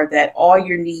sure that all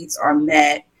your needs are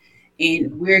met.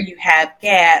 And where you have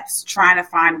gaps, trying to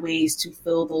find ways to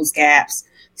fill those gaps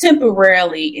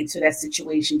temporarily until that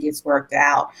situation gets worked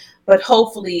out. But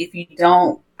hopefully, if you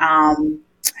don't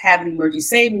have an emergency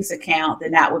savings account,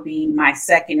 then that would be my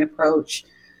second approach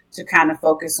to kind of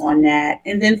focus on that.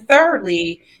 And then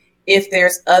thirdly, if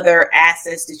there's other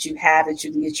assets that you have that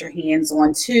you can get your hands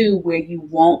on too, where you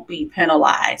won't be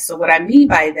penalized. So what I mean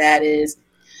by that is,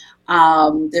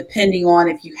 depending on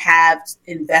if you have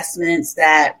investments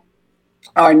that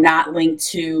are not linked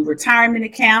to retirement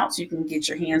accounts, you can get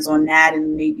your hands on that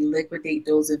and maybe liquidate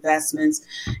those investments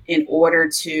in order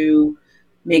to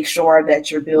make sure that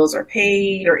your bills are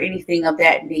paid or anything of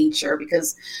that nature,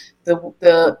 because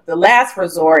the last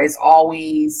resort is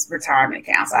always retirement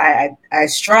accounts. I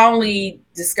strongly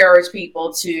discourage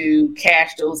people to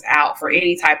cash those out for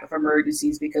any type of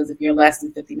emergencies, because if you're less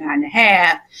than 59 and a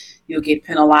half, you'll get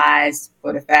penalized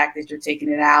for the fact that you're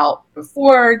taking it out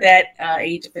before that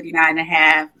age of 59 and a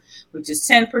half, which is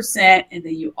 10%. And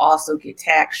then you also get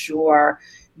taxed your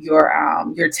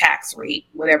tax rate,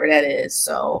 whatever that is.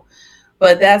 So,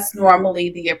 but that's normally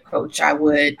the approach I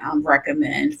would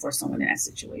recommend for someone in that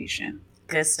situation.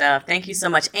 Good stuff. Thank you so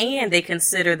much. And they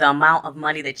consider the amount of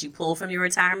money that you pull from your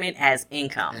retirement as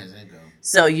income.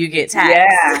 So you get taxed.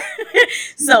 Yeah.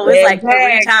 So it's like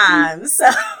 3 times. So.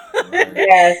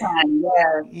 Yes, honey.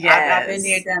 Yes. I've been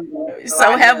there, done that.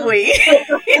 So have we.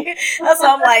 So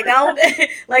I'm like, don't,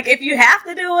 if you have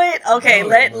to do it, okay,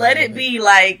 let it be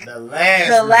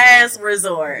the last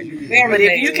resort. But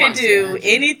if you can do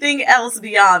anything else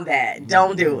beyond that,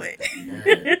 don't do it.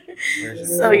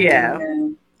 So yeah.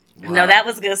 Wow. No, that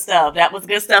was good stuff. That was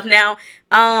good stuff. Now,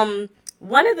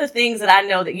 one of the things that I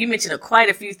know that you mentioned quite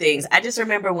a few things. I just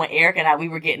remember when Eric and we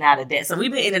were getting out of debt. So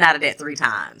we've been in and out of debt 3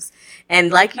 times.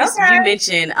 And like you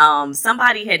mentioned,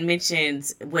 somebody had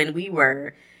mentioned when we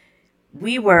were,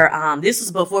 this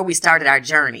was before we started our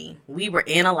journey. We were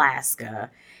in Alaska,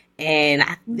 and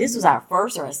this was our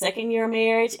first or a second year of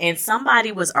marriage, and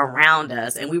somebody was around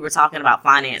us, and we were talking about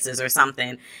finances or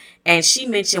something, and she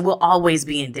mentioned we'll always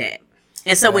be in debt.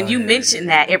 And so when you mentioned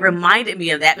that, it reminded me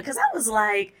of that, because I was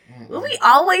like, will we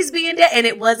always be in debt? And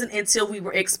it wasn't until we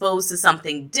were exposed to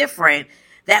something different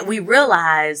that we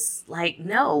realized, like,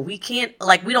 no, we can't,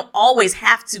 like, we don't always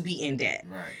have to be in debt.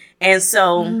 Right. And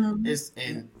so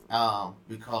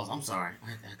because I'm sorry,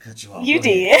 I cut you off. You Go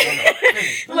did. ahead.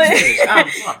 Finish. I'm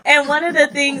sorry. And one of the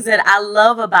things that I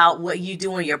love about what you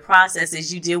do in your process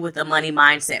is you deal with the money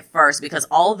mindset first, because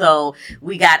although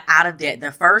we got out of debt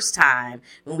the first time,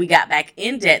 when we got back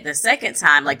in debt the second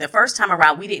time, like the first time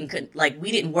around, we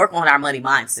didn't work on our money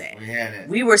mindset.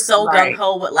 We were so gung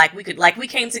ho with we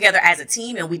came together as a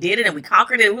team and we did it and we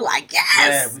conquered it. And we were like,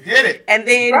 yes, yeah, we did it. And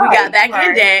then we got back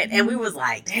in debt and we was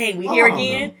like, dang, we here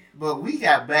again. But we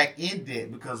got back in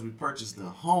debt because we purchased the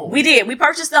home. We did. We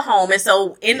purchased the home. And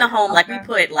so in the home, we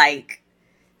put like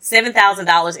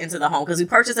 $7,000 into the home because we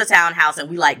purchased a townhouse and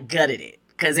we gutted it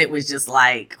because it was just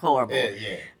horrible.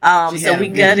 Yeah. So we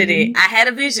gutted it. I had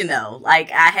a vision though. I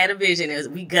had a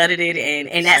vision. We gutted it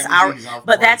and that's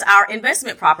that's our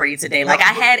investment property today. I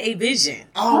had a vision.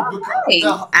 Oh,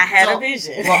 because I had a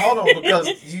vision. Well, hold on,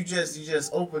 because you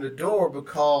just opened the door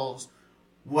because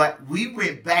we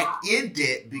went back in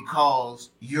debt because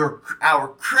our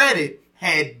credit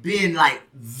had been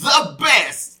the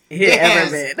best it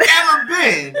has ever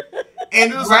been.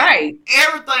 And it was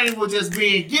everything was just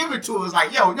being given to us.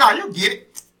 Yo, no, you get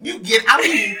it. You get it. I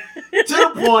mean, to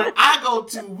the point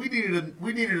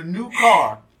we needed a new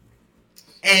car.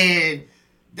 And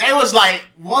they was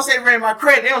once they ran my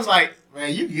credit, they was like,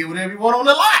 man, you can get whatever you want on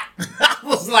the lot. I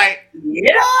was like, yeah.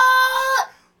 What?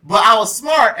 But I was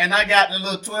smart, and I got the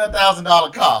little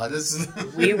 $12,000 car.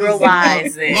 We were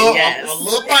wise then, yes. A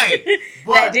little thing.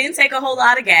 But that didn't take a whole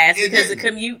lot of gas because the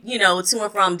commute, to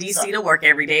and from D.C. to work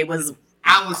every day was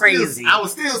crazy. I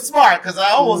was still smart because I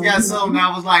almost got something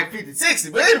that was 50, 60.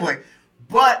 But anyway,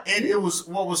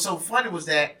 what was so funny was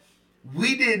that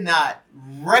we did not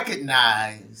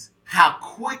recognize how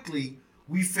quickly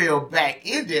we fell back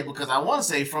in there, because I want to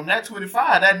say from that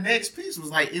 25, that next piece was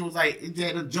it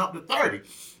had to jump to 30.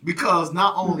 Because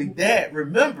not only that,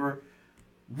 remember,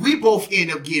 we both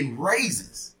ended up getting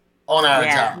raises on our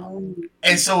job.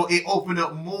 And so it opened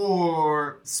up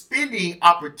more spending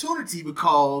opportunity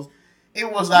because it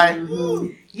was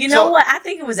You know what? I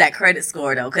think it was that credit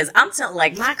score though, because I'm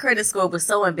telling my credit score was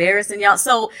so embarrassing, y'all.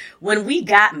 So when we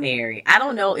got married, I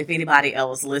don't know if anybody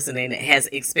else listening has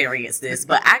experienced this,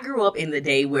 but I grew up in the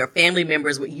day where family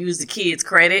members would use the kids'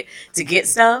 credit to get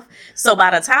stuff. So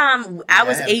by the time I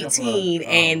was 18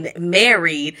 and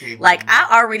married, I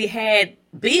already had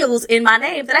bills in my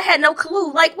name that I had no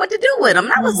clue what to do with them.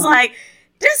 And I was like,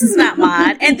 this is not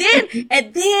mine. And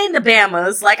then the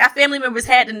Bamas, our family members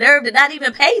had the nerve to not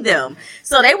even pay them.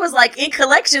 So they was in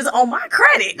collections on my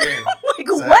credit. Yeah.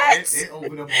 So what? It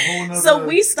opened up a whole nother. So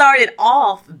we started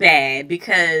off bad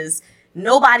because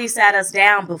nobody sat us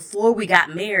down before we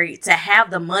got married to have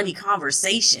the money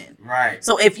conversation. Right.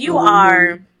 So if you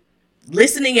are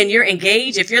listening and you're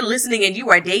engaged, if you're listening and you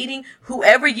are dating,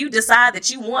 whoever you decide that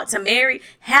you want to marry,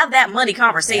 have that money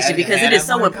conversation because it is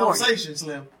so important. Conversation,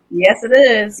 Slim. Yes, it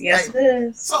is. Yes, it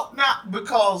is. So now,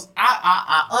 because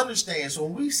I understand. So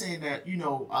when we say that,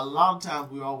 a lot of times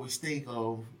we always think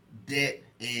of debt,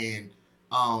 and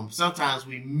sometimes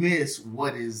we miss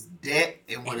what is debt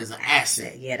and what is an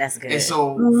asset. Yeah, that's good. And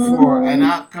so and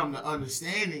I've come to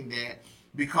understanding that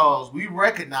because we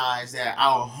recognize that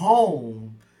our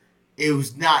home, it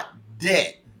was not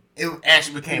debt. It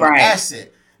actually became an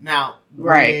asset. Now,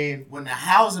 when the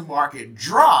housing market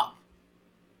dropped,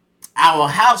 our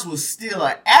house was still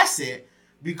an asset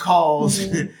because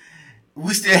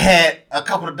we still had a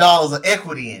couple of dollars of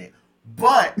equity in it.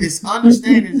 But it's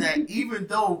understanding that even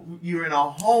though you're in a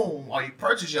home or you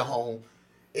purchase your home,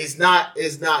 it's not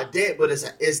debt, but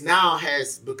it's now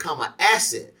has become an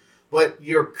asset. But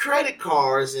your credit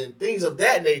cards and things of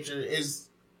that nature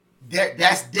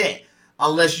that's debt,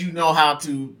 unless you know how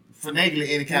to finagle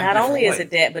any kind of. Not only is it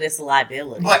debt, but it's a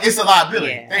liability. But it's a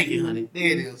liability. Yeah. Thank you, honey. There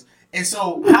it is. And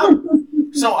so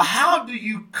how do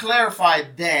you clarify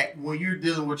that when you're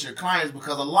dealing with your clients?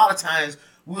 Because a lot of times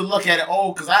we'll look at it,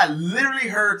 because I literally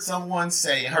heard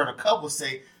a couple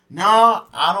say, no,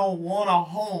 I don't want a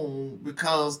home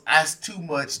because that's too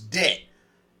much debt.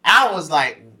 I was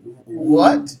like,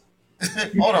 what?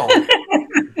 Hold on.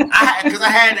 Because I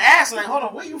had to ask, like, hold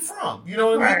on, where you from? You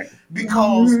know what I mean?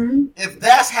 Because if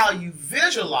that's how you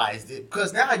visualized it,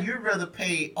 because now you'd rather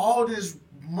pay all this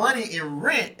money in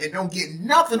rent and don't get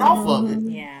nothing off of it.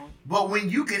 Yeah. But when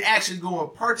you can actually go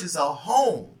and purchase a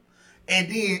home and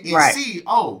then see,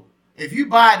 oh, if you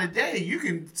buy it today, you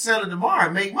can sell it tomorrow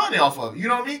and make money off of it. You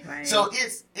know what I mean? Right. So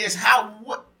it's how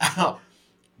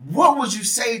what would you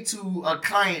say to a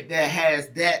client that has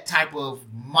that type of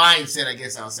mindset, I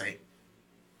guess I'll say?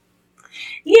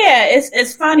 Yeah,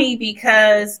 it's funny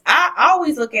because I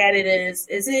always look at it as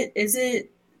is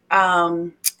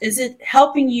it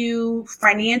helping you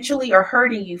financially or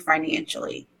hurting you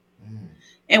financially?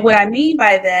 And what I mean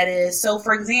by that is, so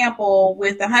for example,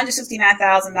 with the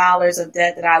 $169,000 of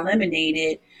debt that I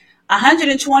eliminated,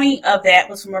 120 of that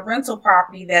was from a rental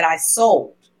property that I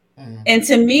sold. And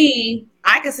to me,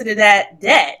 I consider that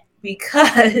debt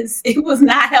because it was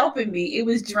not helping me. It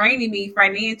was draining me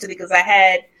financially because I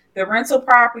had the rental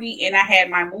property and I had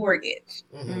my mortgage.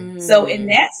 So in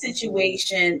that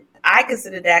situation, I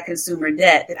consider that consumer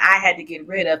debt that I had to get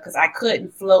rid of because I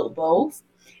couldn't float both.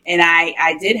 And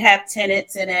I did have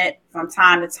tenants in it from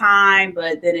time to time,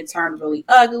 but then it turned really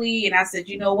ugly. And I said,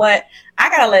 you know what? I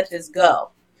got to let this go.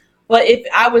 But if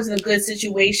I was in a good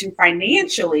situation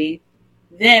financially,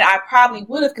 then I probably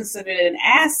would have considered it an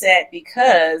asset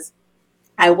because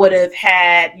I would have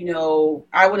had,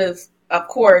 I would have, of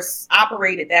course,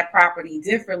 operated that property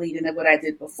differently than what I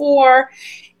did before.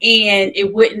 And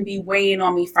it wouldn't be weighing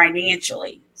on me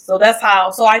financially. So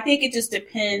I think it just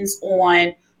depends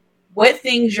on what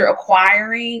things you're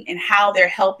acquiring and how they're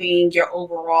helping your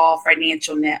overall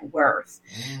financial net worth.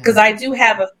 Because I do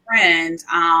have a friend,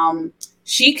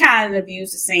 she kind of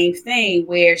views the same thing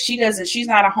where she's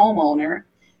not a homeowner.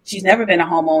 She's never been a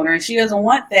homeowner and she doesn't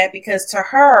want that because to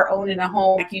her, owning a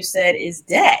home, like you said, is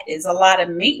debt, is a lot of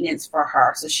maintenance for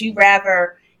her. So she'd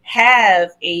rather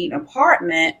have an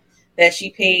apartment that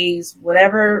she pays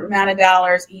whatever amount of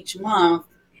dollars each month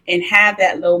and have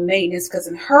that low maintenance because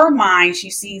in her mind,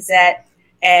 she sees that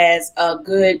as a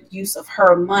good use of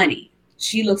her money.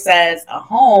 She looks at it as a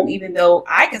home, even though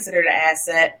I consider it an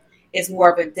asset, is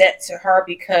more of a debt to her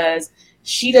because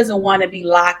she doesn't want to be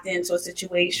locked into a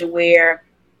situation where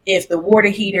if the water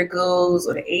heater goes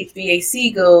or the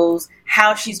HVAC goes,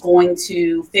 how she's going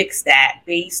to fix that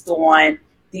based on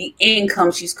the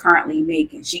income she's currently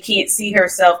making. She can't see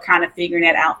herself kind of figuring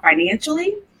that out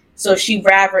financially. So she'd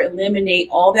rather eliminate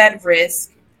all that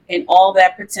risk and all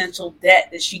that potential debt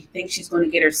that she thinks she's going to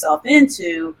get herself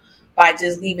into by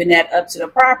just leaving that up to the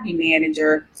property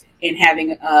manager and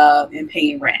having and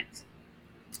paying rent.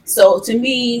 So to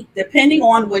me, depending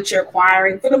on what you're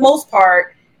acquiring, for the most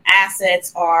part,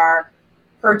 assets are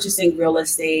purchasing real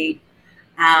estate.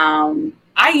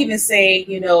 I even say,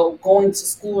 going to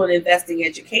school and investing in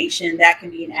education, that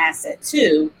can be an asset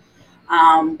too.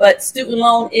 But student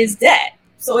loan is debt.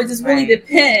 So it just really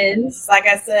depends, like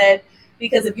I said,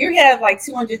 because if you have like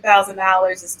 $200,000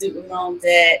 in student loan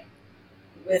debt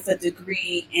with a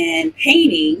degree in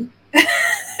painting,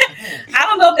 I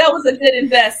don't know if that was a good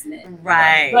investment.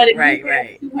 Right. But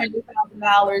if you have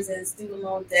 $200,000 in student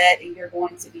loan debt and you're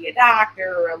going to be a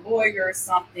doctor or a lawyer or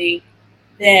something,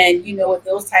 then, with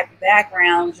those type of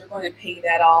backgrounds, you're going to pay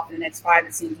that off in the next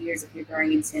 5 to 10 years if you're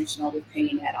very intentional with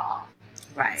paying that off.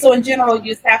 Right. So in general,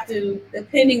 you just have to,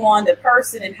 depending on the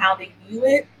person and how they view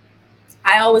it,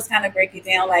 I always kind of break it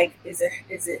down like, is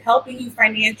it helping you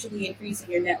financially, increasing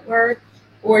your net worth,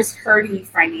 or is it hurting you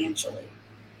financially?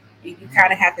 And you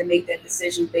kind of have to make that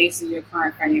decision based on your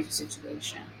current financial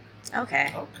situation.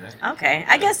 Okay.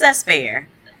 I guess that's fair.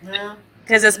 Yeah.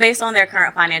 Because it's based on their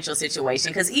current financial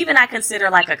situation. Because even I consider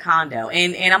like a condo,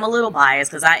 and I'm a little biased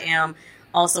because I am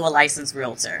also a licensed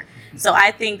realtor. So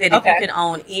I think that if you can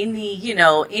own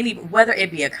any, whether it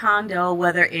be a condo,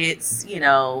 whether it's,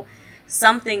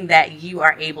 something that you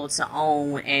are able to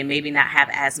own and maybe not have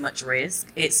as much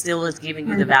risk, it still is giving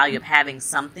you the value of having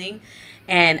something.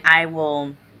 And I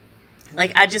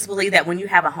just believe that when you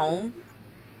have a home,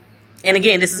 and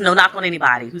again, this is no knock on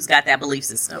anybody who's got that belief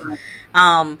system.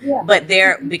 But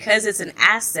because it's an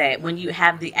asset, when you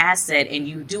have the asset and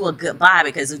you do a good buy,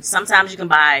 because sometimes you can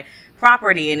buy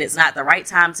property and it's not the right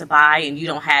time to buy and you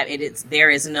don't have it, there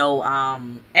is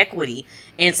no equity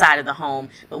inside of the home.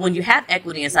 But when you have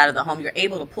equity inside of the home, you're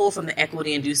able to pull from the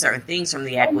equity and do certain things from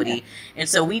the equity. And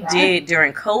so we did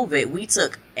during COVID, we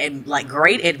took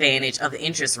great advantage of the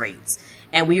interest rates.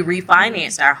 And we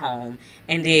refinanced our home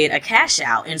and did a cash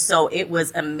out. And so it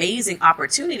was amazing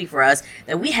opportunity for us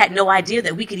that we had no idea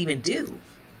that we could even do.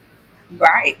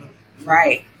 Right.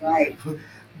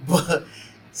 But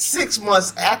 6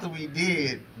 months after we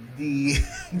did the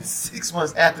 6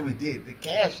 months after we did the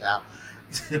cash out,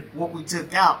 what we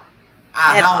took out,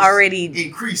 our had house already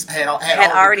increased had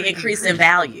already increased in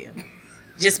value.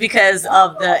 Just because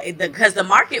of because the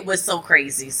market was so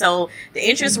crazy. So the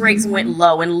interest rates went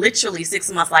low, and literally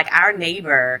 6 months, like our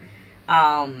neighbor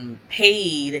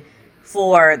paid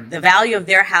for the value of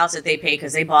their house that they paid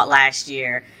because they bought last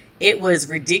year. It was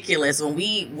ridiculous. When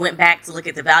we went back to look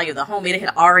at the value of the home, it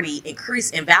had already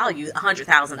increased in value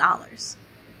 $100,000.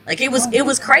 Like it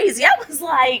was crazy. I was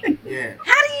like, Yeah.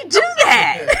 how do you do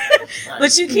that?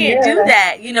 But you can't do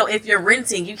that. If you're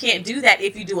renting, you can't do that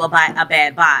if you do a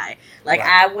bad buy. Like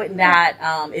Right. I would not,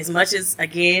 as much as,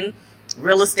 again,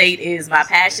 real estate is my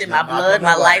passion, my blood,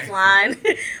 my lifeline.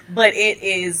 But it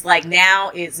is like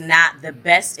now it's not the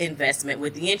best investment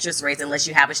with the interest rates unless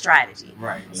you have a strategy.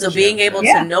 Right. So being able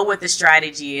to know what the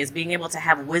strategy is, being able to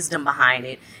have wisdom behind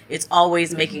it, it's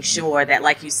always making sure that,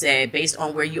 like you said, based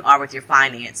on where you are with your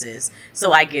finances.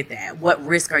 So I get that. What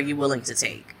risk are you willing to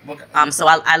take? So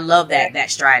I love that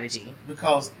strategy.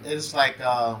 Because it's like,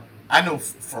 I know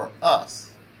for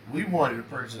us, we wanted to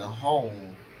purchase a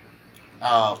home.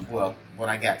 When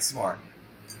I got smart.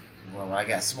 When I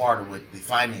got smarter with the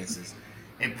finances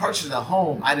and purchased a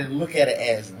home, I didn't look at it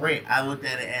as rent. I looked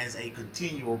at it as a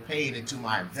continual paying into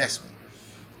my investment.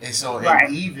 And so,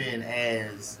 and even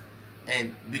as,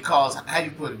 and because, how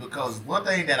you put it, because one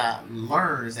thing that I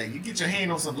learned is that you get your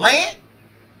hand on some land,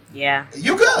 yeah,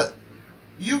 you good.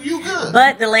 You good.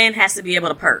 But the land has to be able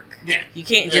to perk. Yeah. You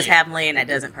can't just have land that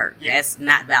doesn't perk. Yeah. That's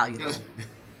not valuable.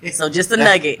 So just a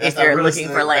nugget if you're looking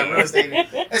for land.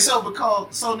 And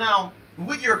so now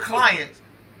with your clients,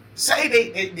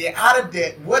 say they're out of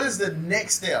debt, what is the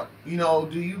next step? Do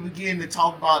you begin to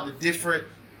talk about the different,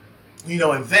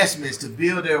 investments to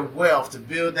build their wealth, to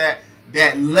build that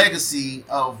legacy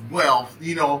of wealth,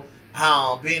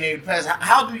 how being able to pass,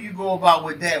 how do you go about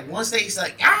with that? Once they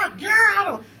say,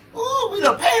 girl, we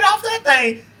done paid off that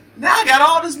thing. Now I got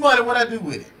all this money, what I do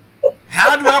with it?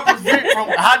 How do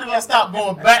I stop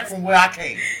going back from where I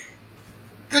came?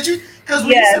 Because when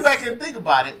you sit back and think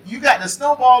about it, you got the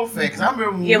snowball effect. 'Cause I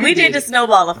remember when we did the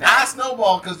snowball effect. I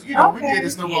snowballed because we did the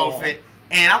snowball effect,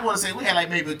 and I want to say we had like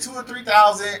maybe 2,000 or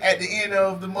 3,000 at the end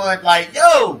of the month. Like,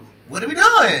 yo, what are we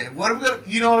doing? What are we gonna?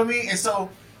 You know what I mean? And so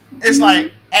it's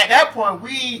like at that point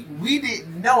we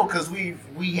didn't know because we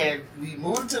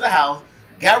moved into the house,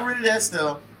 got rid of that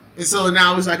stuff, and so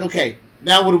now it's like, okay,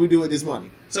 now what do we do with this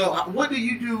money? So what do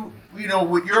you do,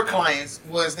 with your clients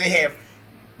was they have,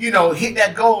 hit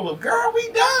that goal of, girl, we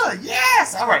done.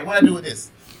 Yes. All right. What do I do with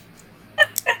this?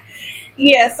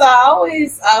 So I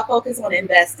always focus on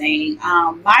investing.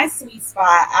 My sweet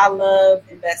spot, I love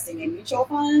investing in mutual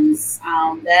funds.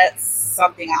 That's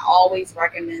something I always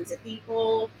recommend to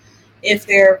people if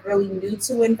they're really new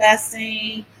to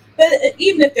investing. But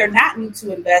even if they're not new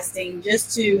to investing,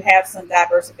 just to have some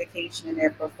diversification in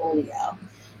their portfolio.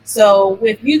 So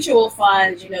with mutual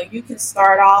funds, you can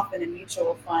start off in a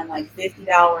mutual fund like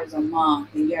 $50 a month,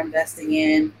 and you're investing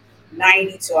in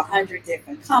 90 to 100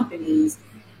 different companies.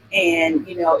 And,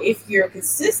 if you're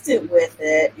consistent with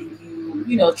it and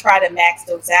you try to max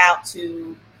those out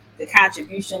to the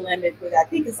contribution limit, which I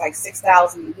think is like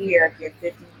 $6,000 a year if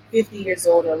you're 50 years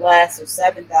old or less, or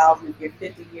 $7,000 if you're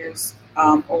 50 years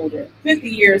older, 50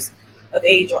 years of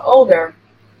age or older.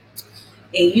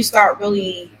 And you start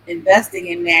really investing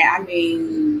in that, I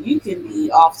mean, you can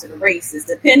be off to the races,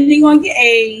 depending on your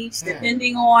age,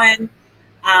 depending on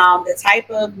the type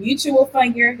of mutual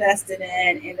fund you're invested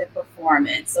in, and the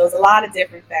performance. So there's a lot of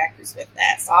different factors with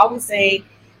that. So I would say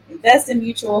invest in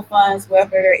mutual funds, whether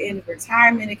they're in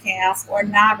retirement accounts or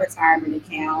non-retirement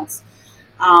accounts.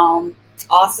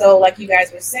 Also, like you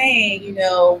guys were saying,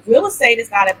 real estate is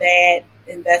not a bad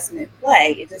investment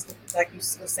play. It just, like you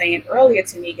were saying earlier,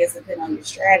 Tanika, it's depending on your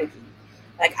strategy.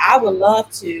 Like, I would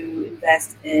love to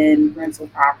invest in rental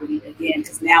property again,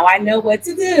 because now I know what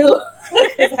to do.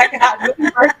 Because I got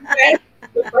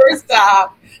the first time.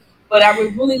 But I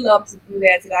would really love to do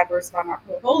that to diversify my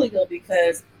portfolio,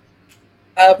 because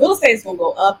real estate is going to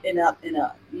go up and up and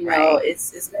up.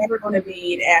 It's never going to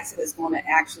be an asset that's going to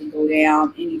actually go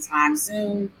down anytime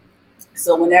soon.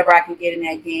 So whenever I can get in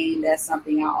that game, that's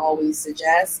something I always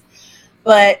suggest.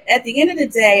 But at the end of the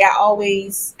day, I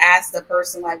always ask the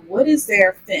person, like, what is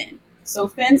their FIN? So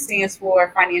FIN stands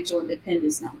for Financial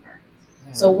Independence Number.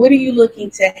 So what are you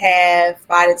looking to have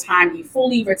by the time you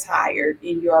fully retired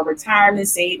in your retirement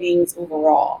savings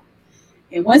overall?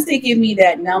 And once they give me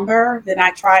that number, then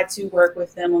I try to work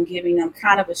with them on giving them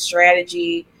kind of a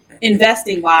strategy,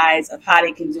 investing wise, of how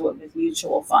they can do it with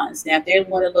mutual funds. Now, if they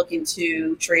want to look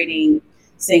into trading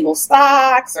single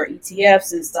stocks or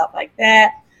ETFs and stuff like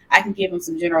that, I can give them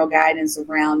some general guidance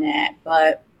around that.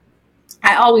 But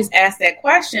I always ask that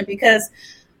question because,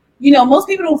 most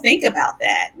people don't think about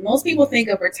that. Most people think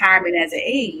of retirement as an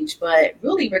age, but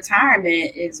really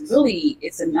retirement is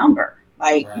it's a number.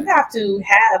 Like, right. You have to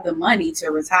have the money to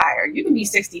retire. You can be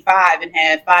 65 and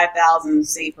have $5,000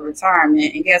 saved for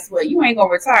retirement, and guess what? You ain't gonna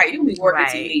retire. You'll be working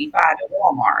till 85 at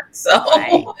Walmart. So,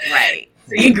 right.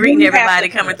 So you're greeting everybody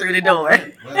coming through the door.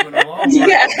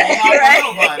 Yeah,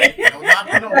 right. Don't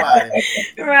knock nobody.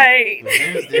 Right.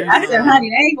 I said,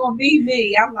 honey, they ain't gonna be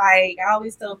me. I'm like, I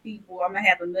always tell people I'm gonna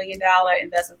have $1 million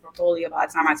investment portfolio by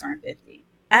the time I turn 50.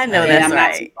 I know that's I'm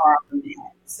right. not too far from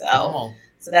that. So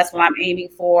that's what I'm aiming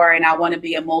for, and I want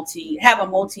to have a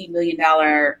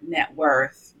multi-million-dollar net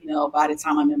worth, by the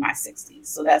time I'm in my 60s.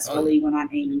 So that's really what I'm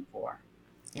aiming for.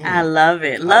 I love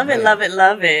it. Love it.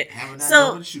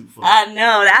 So I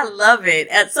know, I love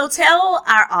it. So tell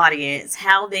our audience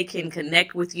how they can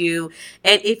connect with you,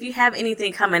 and if you have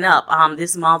anything coming up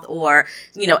this month, or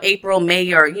April,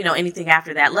 May, or anything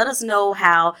after that, let us know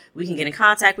how we can get in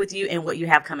contact with you and what you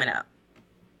have coming up.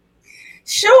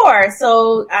 Sure.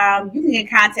 So you can get in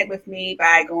contact with me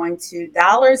by going to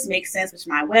Dollars Make Sense, which is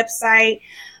my website.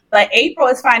 But April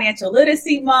is Financial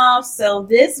Literacy Month. So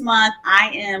this month I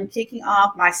am kicking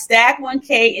off my Stack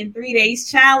 1K in 3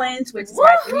 Days Challenge, which is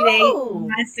my 3 day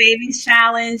savings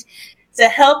challenge to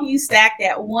help you stack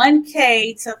that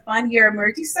 1K to fund your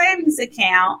emergency savings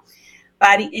account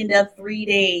by the end of 3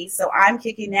 days. So I'm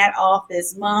kicking that off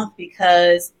this month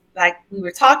because, like we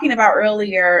were talking about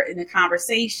earlier in the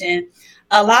conversation,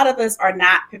 a lot of us are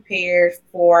not prepared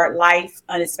for life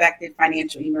unexpected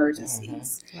financial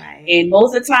emergencies. Mm-hmm. Right. And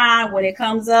most of the time when it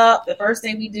comes up, the first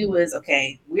thing we do is,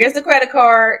 okay, where's the credit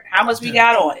card? How much we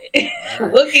got on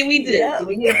it? What can we do? Can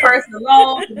we get a personal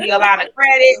loan? Can we get a line of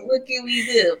credit? What can we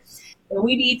do? But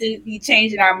we need to be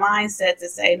changing our mindset to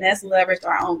say, let's leverage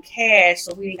our own cash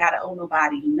so we ain't got to owe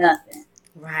nobody nothing.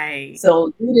 Right.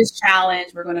 So through this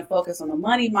challenge, we're going to focus on the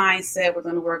money mindset. We're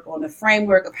going to work on the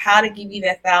framework of how to give you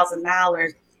that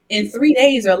 $1,000 in 3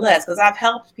 days or less, because I've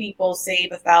helped people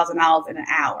save $1,000 in an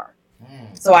hour.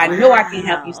 So I know I can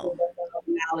help you save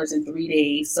 $1,000 in 3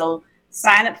 days. So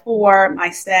sign up for my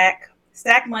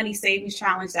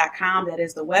stackmoneysavingschallenge.com. That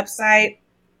is the website.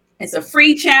 It's a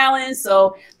free challenge,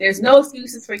 so there's no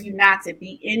excuses for you not to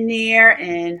be in there.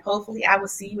 And hopefully I will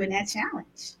see you in that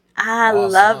challenge. I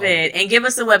love it. And give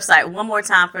us the website one more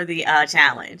time for the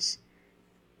challenge.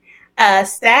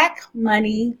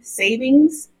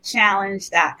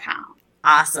 Stackmoneysavingschallenge.com.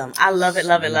 Awesome. I love it.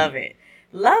 Love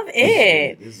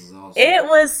it. This is awesome. It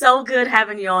was so good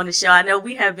having you on the show. I know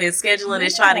we have been scheduling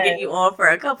this, trying to get you on for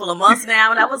a couple of months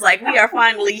now, and I was like, we are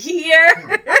finally here.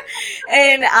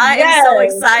 And I am so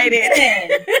excited.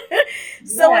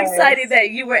 Excited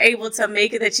that you were able to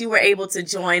make it, that you were able to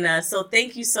join us. So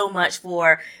thank you so much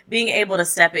for being able to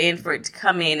step in, to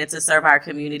come in and to serve our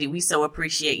community. We so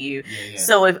appreciate you. Yeah.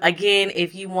 So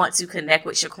if you want to connect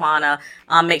with Shaquana,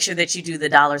 make sure that you do the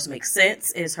Dollars Make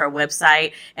Sense is her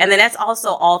website. And then that's also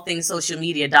all things social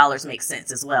media. Dollars Make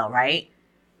Sense as well, right?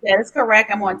 That is correct.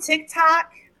 I'm on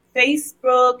TikTok,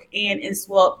 Facebook, and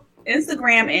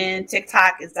Instagram and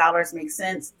TikTok is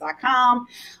dollarsmakesense.com.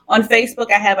 On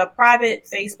Facebook, I have a private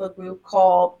Facebook group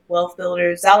called Wealth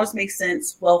Builders, Dollars Make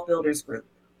Sense Wealth Builders Group.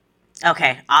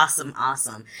 Okay, awesome.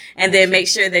 And then make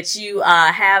sure that you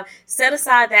have set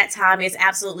aside that time. It's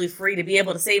absolutely free to be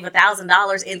able to save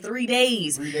 $1,000 in 3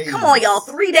 days. 3 days. Come on, y'all,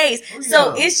 3 days.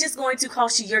 So it's just going to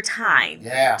cost you your time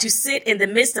to sit in the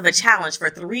midst of a challenge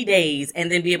for 3 days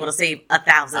and then be able to save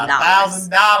 $1,000.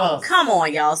 $1,000. Come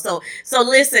on, y'all. So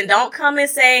listen, don't come and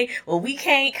say, well, we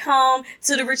can't come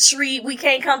to the retreat. We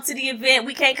can't come to the event.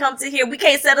 We can't come to here. We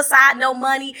can't set aside no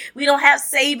money. We don't have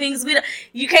savings.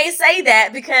 You can't say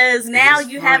that, because now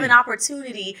you have an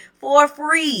opportunity for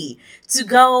free to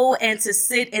go and to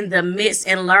sit in the midst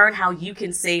and learn how you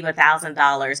can save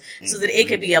 $1,000 so that it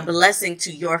could be a blessing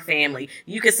to your family.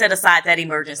 You can set aside that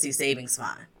emergency savings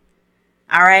fund.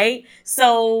 All right.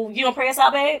 So you gonna pray us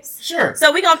out, babes? Sure.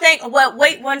 So we're gonna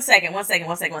wait one second.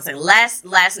 Last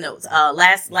notes,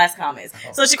 last comments.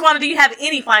 So Shaquana, do you have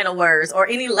any final words or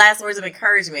any last words of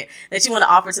encouragement that you want to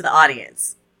offer to the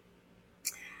audience?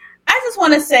 I just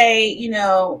want to say,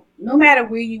 no matter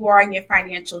where you are in your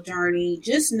financial journey,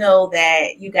 just know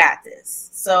that you got this.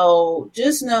 So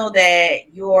just know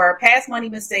that your past money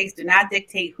mistakes do not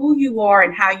dictate who you are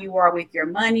and how you are with your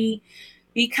money.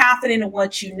 Be confident in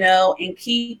what you know and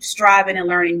keep striving and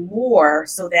learning more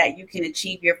so that you can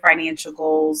achieve your financial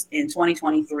goals in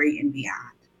 2023 and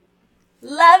beyond.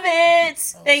 Love it.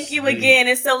 Thank you again.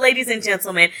 And so, ladies and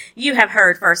gentlemen, you have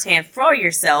heard firsthand for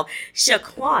yourself,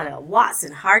 Shaquana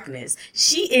Watson Harkness.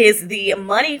 She is the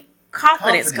money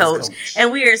confidence coach,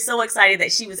 and we are so excited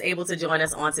that she was able to join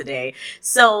us on today.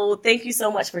 So thank you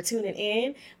so much for tuning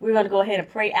in. We're going to go ahead and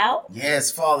pray out.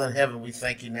 Yes, Father in heaven, we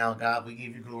thank you now, God. We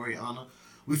give you glory, honor.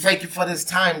 We thank you for this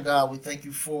time, God. We thank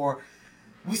you for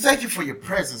your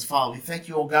presence, Father. We thank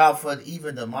you, oh God, for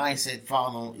even the mindset,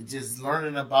 Father, just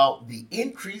learning about the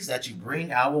increase that you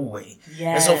bring our way.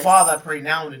 Yes. And so, Father, I pray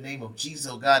now in the name of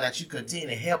Jesus, oh God, that you continue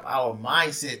to help our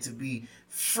mindset to be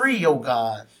free, oh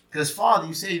God. Because, Father,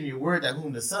 you say in your word that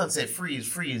whom the Son set free is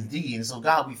free indeed. And so,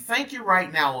 God, we thank you right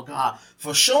now, oh God,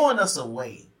 for showing us a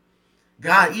way.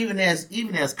 God, even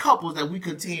as couples, that we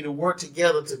continue to work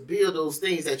together to build those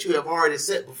things that you have already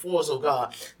set before us, oh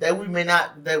God, that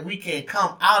we can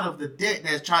come out of the debt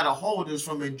that's trying to hold us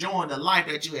from enjoying the life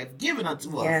that you have given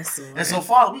unto us. Yes, Lord. And so,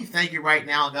 Father, we thank you right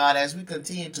now, God, as we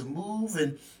continue to move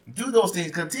and do those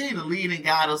things. Continue to lead and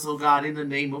guide us, oh God, in the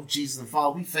name of Jesus. And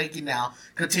Father, we thank you now.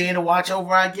 Continue to watch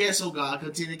over our guest, oh God.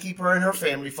 Continue to keep her and her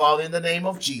family, Father, in the name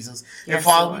of Jesus. Yes, and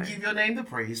Father, Lord, we give your name the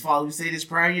praise. Father, we say this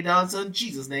prayer in your darling Son, in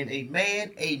Jesus' name.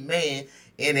 Amen, amen,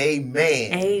 and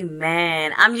amen.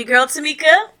 Amen. I'm your girl,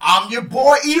 Tamika. I'm your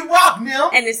boy, E-Rock, now.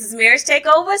 And this is Marriage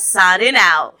Takeover, signing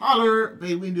out. Holler,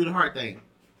 baby, we can do the heart thing.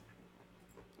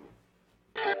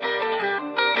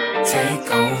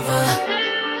 Take over.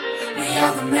 We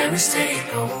are the marriage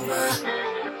takeover.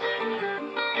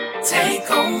 Take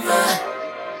over.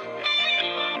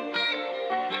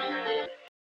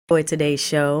 Enjoyed today's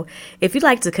show. If you'd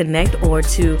like to connect or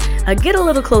to get a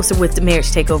little closer with the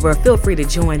Marriage Takeover, feel free to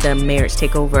join the Marriage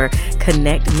Takeover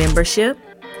Connect membership.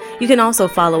 You can also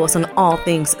follow us on all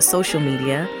things social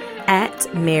media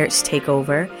at Marriage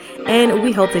Takeover, and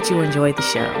we hope that you enjoyed the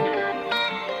show.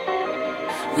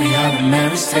 We are the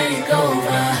marriage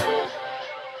takeover.